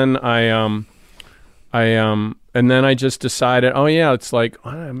 So then and then I just decided, it's like,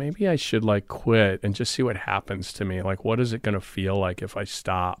 maybe I should like quit and just see what happens to me. Like, what is it going to feel like if I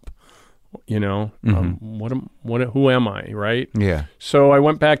stop? Who am I, right? Yeah. So I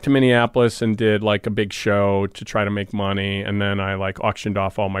went back to Minneapolis and did like a big show to try to make money, and then I like auctioned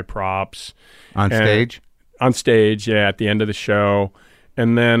off all my props on stage. On stage, yeah, at the end of the show,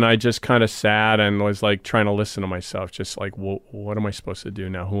 and then I just kind of sat and was like trying to listen to myself, just like, what am I supposed to do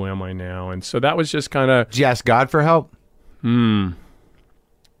now? Who am I now? And so that was just kind of. Did you ask God for help?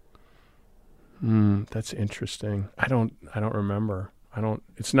 That's interesting. I don't remember.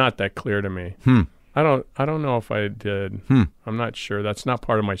 It's not that clear to me. I don't know if I did. I'm not sure. That's not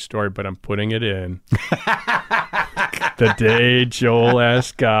part of my story, but I'm putting it in. The day Joel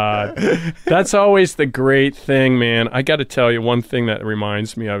asked God. That's always the great thing, man. I got to tell you one thing that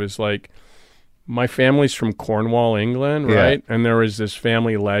reminds me of is like my family's from Cornwall, England, right? And there was this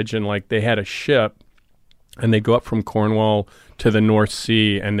family legend, like they had a ship and they'd go up from Cornwall to the North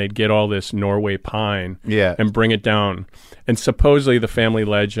Sea and they'd get all this Norway pine and bring it down. And supposedly the family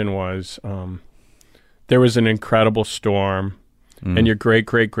legend was there was an incredible storm and your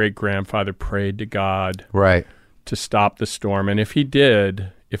great-great-great-grandfather prayed to God to stop the storm. And if he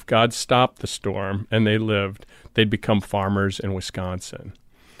did, if God stopped the storm and they lived, they'd become farmers in Wisconsin.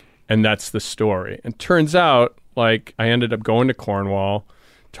 And that's the story. And turns out, like, I ended up going to Cornwall,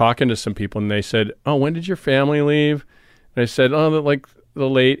 talking to some people, and they said, "Oh, when did your family leave?" And I said, "Oh, like the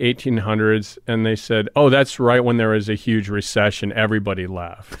late 1800s." And they said, "Oh, that's right when there was a huge recession. Everybody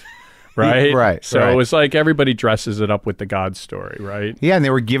left." Right? Right. So it was like everybody dresses it up with the God story, right? Yeah, and they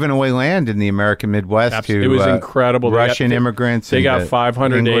were giving away land in the American Midwest to it was incredible. Russian immigrants. They got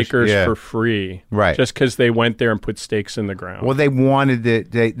 500 English, acres for free, right? Just because they went there and put stakes in the ground. Well, they wanted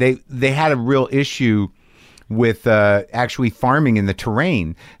it. They had a real issue with actually farming in the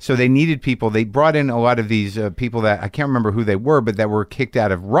terrain. So they needed people. They brought in a lot of these people that I can't remember who they were, but that were kicked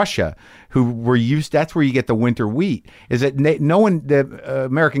out of Russia, who were used. That's where you get the winter wheat. Is that no one, the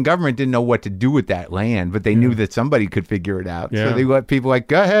American government didn't know what to do with that land, but they knew that somebody could figure it out. So they let people like,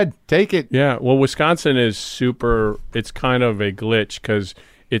 go ahead, take it. Yeah. Well, Wisconsin is super, it's kind of a glitch because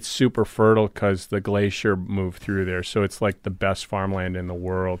it's super fertile because the glacier moved through there. So it's like the best farmland in the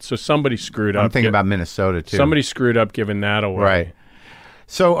world. So somebody screwed up. I'm thinking about Minnesota too. Somebody screwed up giving that away. Right.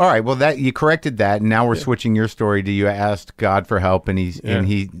 So, all right. Well, that you corrected that, and now we're switching your story to you asked God for help, and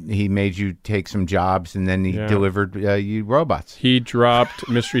he made you take some jobs, and then he delivered you robots. He dropped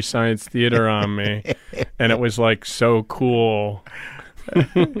Mystery Science Theater on me, and it was like so cool.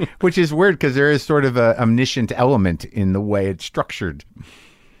 Which is weird because there is sort of an omniscient element in the way it's structured.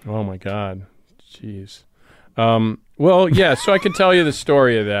 Oh my God. Jeez. Well, yeah, so I can tell you the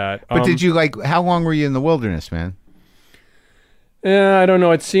story of that. But did you how long were you in the wilderness, man? Yeah, I don't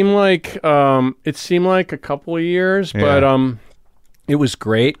know. It seemed like a couple of years, but it was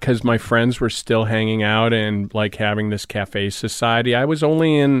great because my friends were still hanging out and like having this cafe society. I was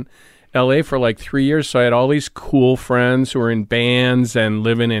only in LA for like 3 years, so I had all these cool friends who were in bands and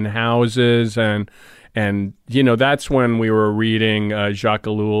living in houses, and you know, that's when we were reading Jacques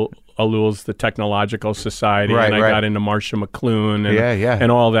Ellul's The Technological Society, and I got into Marcia McLuhan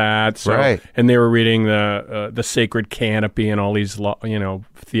and all that. So, and they were reading the Sacred Canopy and all these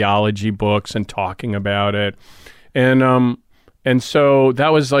theology books and talking about it, and so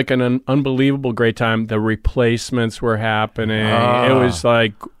that was like an unbelievable great time. The Replacements were happening. It was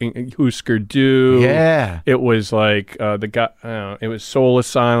like Husker Du. Yeah. It was like it was Soul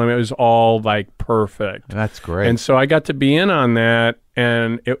Asylum. It was all like perfect. That's great. And so I got to be in on that,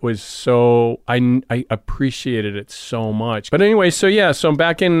 and it was so I appreciated it so much. But anyway, so I'm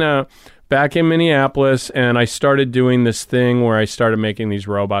back in Minneapolis, and I started doing this thing where I started making these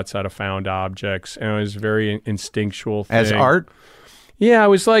robots out of found objects, and it was a very instinctual thing. As art? Yeah, I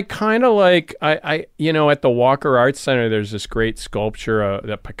was like kind of like I at the Walker Arts Center, there's this great sculpture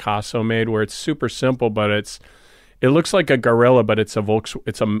that Picasso made where it's super simple, but it looks like a gorilla, but it's like a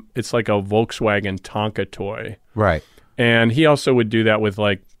Volkswagen Tonka toy. Right. And he also would do that with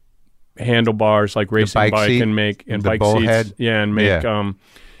like handlebars, like racing bike seat, and make and the bike bull seats. Head. Yeah, and make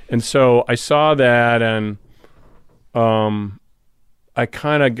and so I saw that, and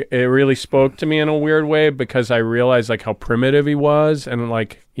it really spoke to me in a weird way because I realized like how primitive he was, and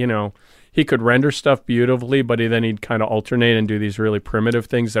like, you know, he could render stuff beautifully, but he'd kind of alternate and do these really primitive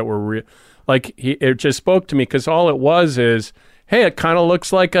things that were it just spoke to me because all it was is, hey, it kind of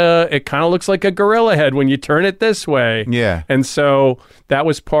looks like a gorilla head when you turn it this way. Yeah. And so that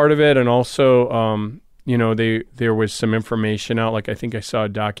was part of it, and also there was some information out, like I think I saw a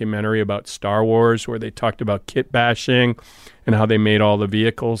documentary about Star Wars where they talked about kit bashing and how they made all the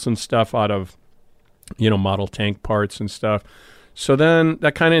vehicles and stuff out of, model tank parts and stuff. So then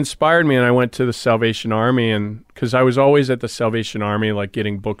that kind of inspired me, and I went to the Salvation Army, and because I was always at the Salvation Army, like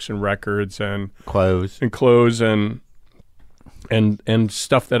getting books and records and clothes and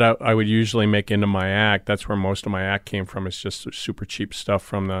stuff that I would usually make into my act. That's where most of my act came from. It's just super cheap stuff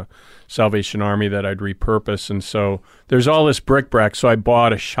from the Salvation Army that I'd repurpose. And so there's all this bric-a-brac. So I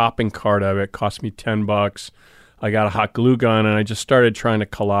bought a shopping cart of it. It cost me $10. I got a hot glue gun, and I just started trying to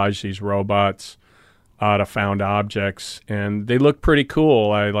collage these robots out of found objects. And they look pretty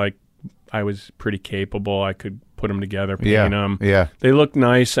cool. I was pretty capable. I could put them together, paint them. Yeah. They look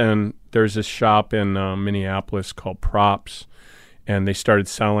nice. And there's this shop in Minneapolis called Props. And they started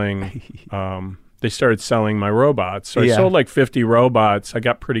selling they started selling my robots. So I Yeah. sold like 50 robots. I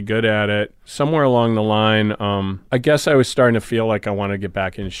got pretty good at it. Somewhere along the line, I guess I was starting to feel like I wanted to get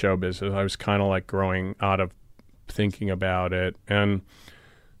back into show business. I was kind of like growing out of thinking about it. And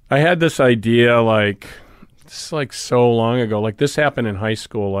I had this idea like, this is like so long ago. Like this happened in high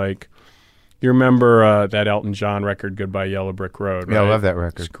school. Like, you remember that Elton John record, Goodbye Yellow Brick Road, right? Yeah, I love that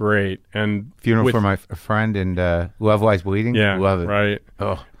record. It's great. And Funeral for My Friend and Love Lies Bleeding. yeah, Love it. right.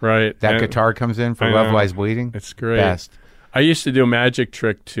 Oh, Right. that And guitar comes in for I Love know. Lies Bleeding. It's great. Best. I used to do a magic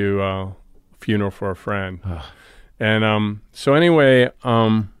trick to Funeral for a Friend. And so anyway,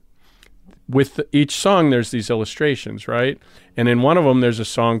 with each song, there's these illustrations, right? And in one of them, there's a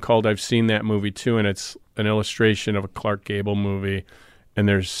song called I've Seen That Movie Too, and it's an illustration of a Clark Gable movie. And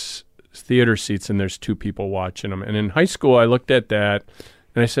there's theater seats, and there's two people watching them. And in high school, I looked at that,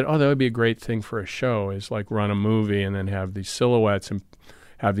 and I said, oh, that would be a great thing for a show, is like run a movie and then have these silhouettes and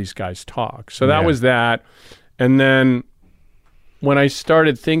have these guys talk. So that Yeah. was that. And then when I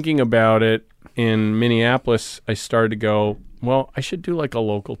started thinking about it in Minneapolis, I started to go, well, I should do like a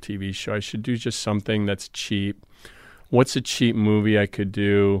local TV show. I should do just something that's cheap. What's a cheap movie I could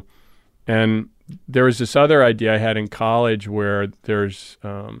do? And there was this other idea I had in college where there's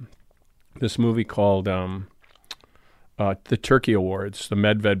this movie called The Turkey Awards. The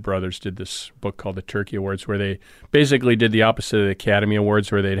Medved brothers did this book called The Turkey Awards, where they basically did the opposite of the Academy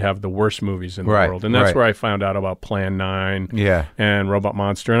Awards, where they'd have the worst movies in the Right, world. And that's right. where I found out about Plan 9 Yeah. and Robot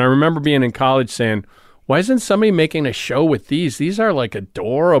Monster. And I remember being in college saying, why isn't somebody making a show with these? These are like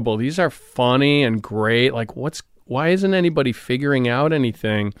adorable. These are funny and great. Like, why isn't anybody figuring out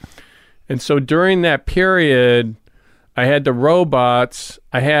anything? And so during that period, I had the robots,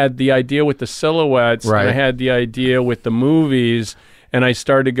 I had the idea with the silhouettes, Right. and I had the idea with the movies, and I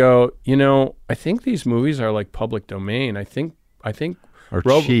started to go, I think these movies are like public domain. I think Or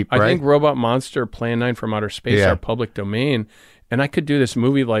cheap, I right? think Robot Monster, Plan 9 from Outer Space Yeah. are public domain, and I could do this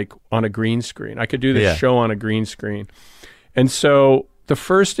movie like on a green screen. I could do this Yeah. show on a green screen. And so the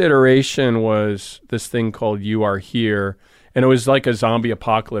first iteration was this thing called You Are Here, and it was like a zombie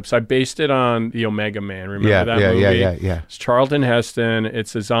apocalypse. I based it on the Omega Man. Remember Yeah, that yeah, movie? yeah. It's Charlton Heston.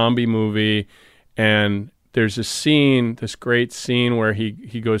 It's a zombie movie, and there's a scene, this great scene where he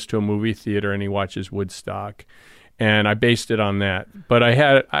goes to a movie theater and he watches Woodstock, and I based it on that. But I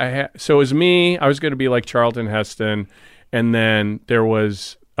had so it was me. I was going to be like Charlton Heston, and then there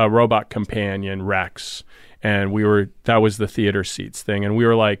was a robot companion, Rex, and that was the theater seats thing, and we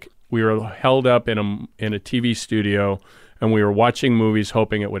were held up in a TV studio. And we were watching movies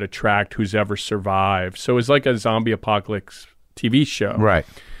hoping it would attract who's ever survived. So it was like a zombie apocalypse TV show. Right.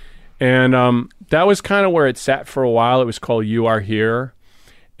 And that was kind of where it sat for a while. It was called You Are Here.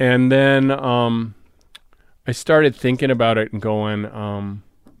 And then I started thinking about it and going,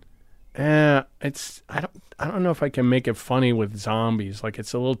 I don't know if I can make it funny with zombies. Like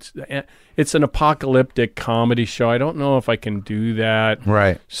it's it's an apocalyptic comedy show. I don't know if I can do that.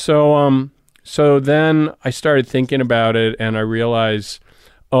 Right. So then I started thinking about it, and I realized,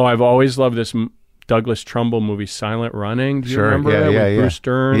 I've always loved this Douglas Trumbull movie, Silent Running. Do you remember that with Bruce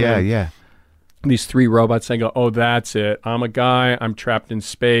Dern? Yeah, and yeah. These three robots. I go, that's it. I'm a guy. I'm trapped in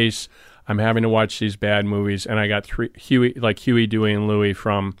space. I'm having to watch these bad movies, and I got Huey, Dewey, and Louie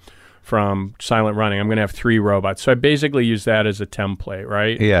from Silent Running. I'm going to have three robots. So I basically used that as a template,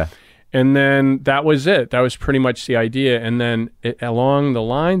 right? Yeah. And then that was it. That was pretty much the idea. And then along the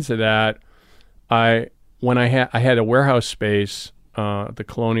lines of that, I had a warehouse space, the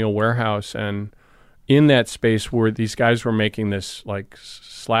Colonial Warehouse, and in that space where these guys were making this like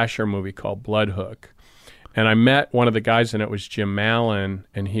slasher movie called Blood Hook. And I met one of the guys in it, was Jim Mallon,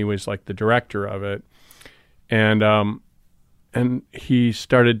 and he was like the director of it. And he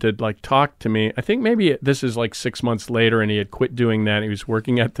started to like talk to me. I think maybe this is like 6 months later, and he had quit doing that. He was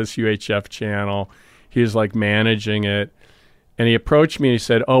working at this UHF channel. He was like managing it. And he approached me and he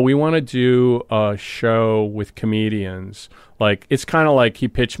said, we want to do a show with comedians. Like, it's kind of like he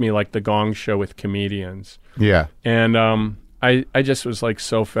pitched me like the Gong Show with comedians. Yeah. And I just was like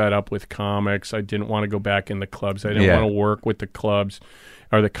so fed up with comics. I didn't want to go back in the clubs. I didn't want to work with the clubs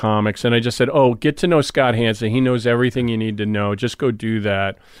or the comics. And I just said, get to know Scott Hansen. He knows everything you need to know. Just go do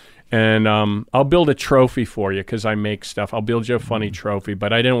that. And I'll build a trophy for you because I make stuff. I'll build you a funny trophy.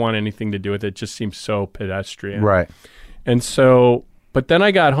 But I didn't want anything to do with it. It just seemed so pedestrian. Right. And so, but then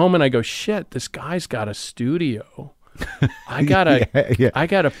I got home and I go, shit, this guy's got a studio. I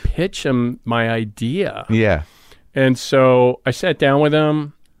gotta pitch him my idea. Yeah. And so I sat down with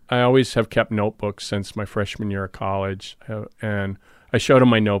him. I always have kept notebooks since my freshman year of college. And I showed him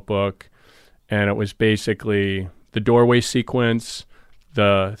my notebook, and it was basically the doorway sequence,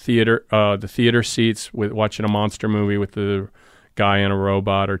 the theater seats with watching a monster movie with the guy and a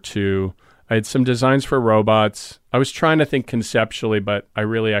robot or two. I had some designs for robots. I was trying to think conceptually, but I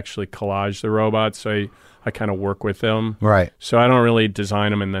really actually collage the robots, so I kind of work with them. Right. So I don't really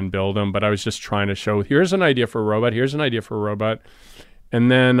design them and then build them, but I was just trying to show, here's an idea for a robot, here's an idea for a robot. And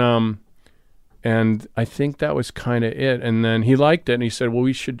then, and I think that was kind of it. And then he liked it, and he said, well,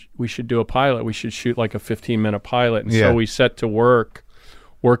 we should do a pilot. We should shoot like a 15-minute pilot. And so we set to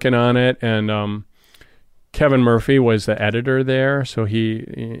working on it, and Kevin Murphy was the editor there. So he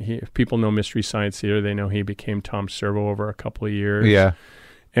if people know Mystery Science Theater, they know he became Tom Servo over a couple of years. Yeah.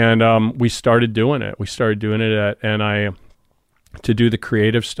 And we started doing it. To do the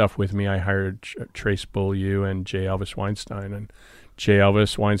creative stuff with me, I hired Trace Beaulieu and J. Elvis Weinstein. And J.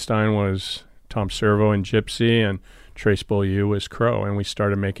 Elvis Weinstein was Tom Servo and Gypsy, and Trace Beaulieu was Crow. And we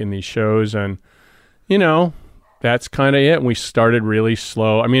started making these shows, and, that's kind of it. And we started really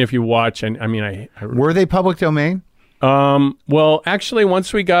slow. I mean, if you watch, and I mean, I were they public domain? Well, actually,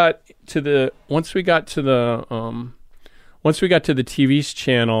 once we got to the TV's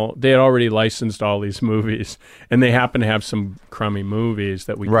channel, they had already licensed all these movies, and they happened to have some crummy movies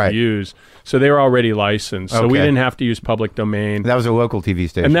that we could use. So they were already licensed. So we didn't have to use public domain. That was a local TV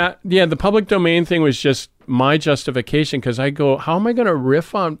station. And the public domain thing was just my justification, because I go, how am I going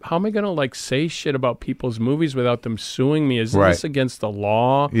to say shit about people's movies without them suing me? Is this against the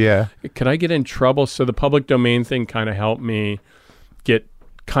law? Yeah. Could I get in trouble? So the public domain thing kind of helped me get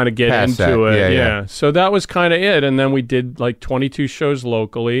into it. Yeah. So that was kind of it. And then we did like 22 shows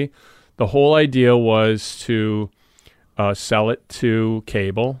locally. The whole idea was to sell it to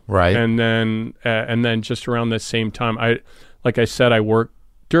cable. Right. And then just around the same time,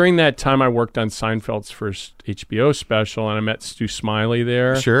 during that time I worked on Seinfeld's first HBO special, and I met Stu Smiley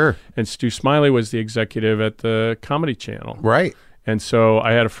there. Sure. And Stu Smiley was the executive at the Comedy Channel. Right. And so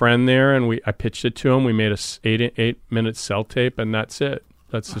I had a friend there, and I pitched it to him. We made a 8-minute cell tape, and that's it.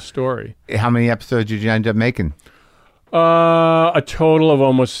 That's the story. How many episodes did you end up making? A total of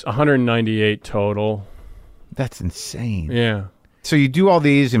almost 198 total. That's insane. Yeah. So you do all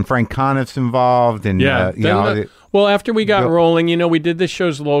these, and Frank Conniff's involved, and well, after we got rolling, we did the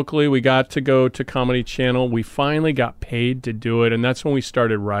shows locally. We got to go to Comedy Channel. We finally got paid to do it, and that's when we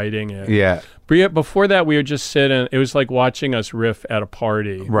started writing it. Yeah. But before that, we would just sit, and it was like watching us riff at a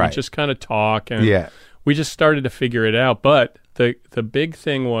party. Right. We just kind of talk, and we just started to figure it out. But the big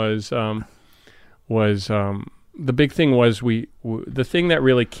thing was the thing that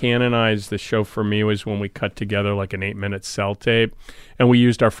really canonized the show for me was when we cut together like an 8-minute cell tape, and we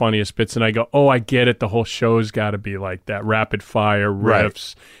used our funniest bits, and I go, oh, I get it. The whole show's got to be like that, rapid fire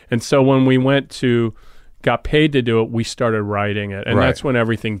riffs. Right. And so when we got paid to do it, we started writing it, and that's when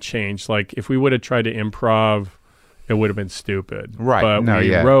everything changed. Like if we would have tried to improv, it would have been stupid. Right. But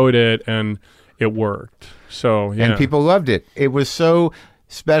we wrote it, and it worked. So and people loved it. It was so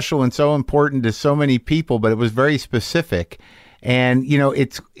special and so important to so many people, but it was very specific. And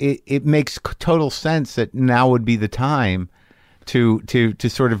it makes total sense that now would be the time to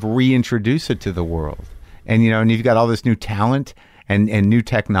sort of reintroduce it to the world. And and you've got all this new talent and new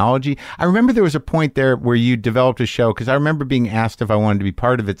technology. I remember there was a point there where you developed a show, because I remember being asked if I wanted to be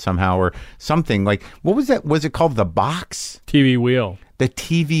part of it somehow or something. Like, what was that? Was it called The Box? TV Wheel. The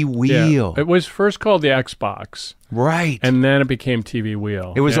TV Wheel. Yeah. It was first called the Xbox. Right. And then it became TV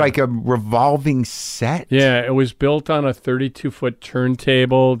Wheel. It was like a revolving set. Yeah, it was built on a 32-foot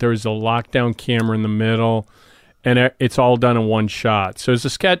turntable. There was a lockdown camera in the middle, and it's all done in one shot. So it's a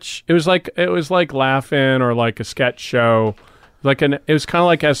sketch. It was like Laugh-In or like a sketch show. It was kind of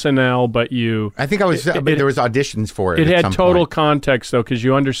like SNL, but I think there was auditions for it. It had total context though, because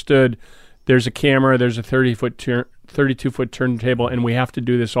you understood there's a camera, there's a 32-foot turntable, and we have to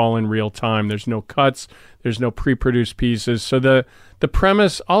do this all in real time. There's no cuts, there's no pre-produced pieces. So the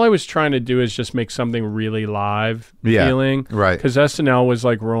premise, all I was trying to do is just make something really live feeling. Right. Because SNL was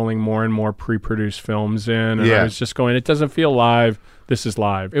like rolling more and more pre-produced films in, and I was just going, it doesn't feel live. This is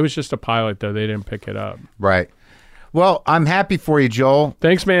live. It was just a pilot though. They didn't pick it up. Right. Well, I'm happy for you, Joel.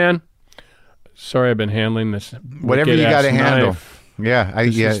 Thanks, man. Sorry, I've been handling this. Whatever you got to handle. Yeah,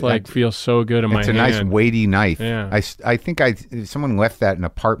 it feels so good in my hand. It's a nice weighty knife. Yeah. I think someone left that in an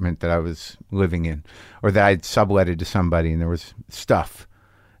apartment that I was living in, or that I'd subletted to somebody, and there was stuff,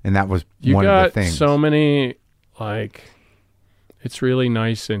 and that was one of the things. You got so many, it's really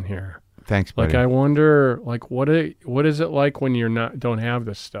nice in here. Thanks, buddy. I wonder, what is it like when don't have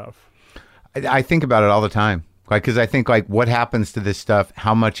this stuff? I think about it all the time. Because I think, what happens to this stuff,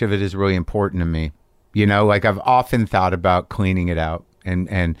 how much of it is really important to me. I've often thought about cleaning it out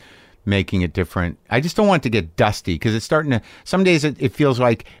and making it different. I just don't want it to get dusty because it's starting to. Some days it feels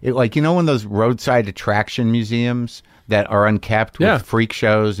like in those roadside attraction museums that are unkept with freak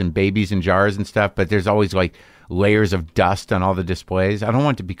shows and babies in jars and stuff. But there's always like layers of dust on all the displays. I don't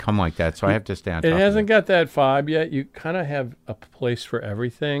want it to become like that, so I have to stay on top. It hasn't got that vibe yet. You kind of have a place for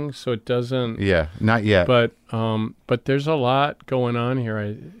everything, so it doesn't. Yeah, not yet. But there's a lot going on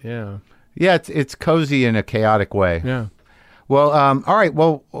here. Yeah, it's cozy in a chaotic way. Yeah. Well, all right.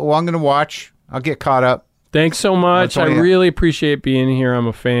 Well, I'm going to watch. I'll get caught up. Thanks so much. I really appreciate being here. I'm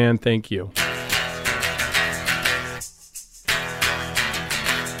a fan. Thank you.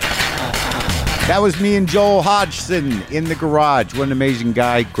 That was me and Joel Hodgson in the garage. What an amazing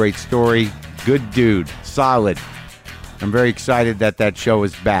guy. Great story. Good dude. Solid. I'm very excited that show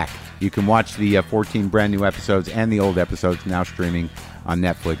is back. You can watch the 14 brand new episodes and the old episodes now streaming on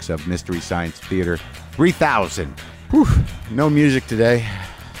Netflix of Mystery Science Theater 3000. Whew. No music today.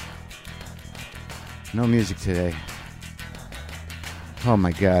 No music today. Oh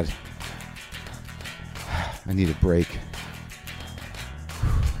my God. I need a break.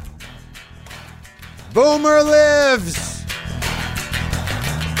 Boomer lives!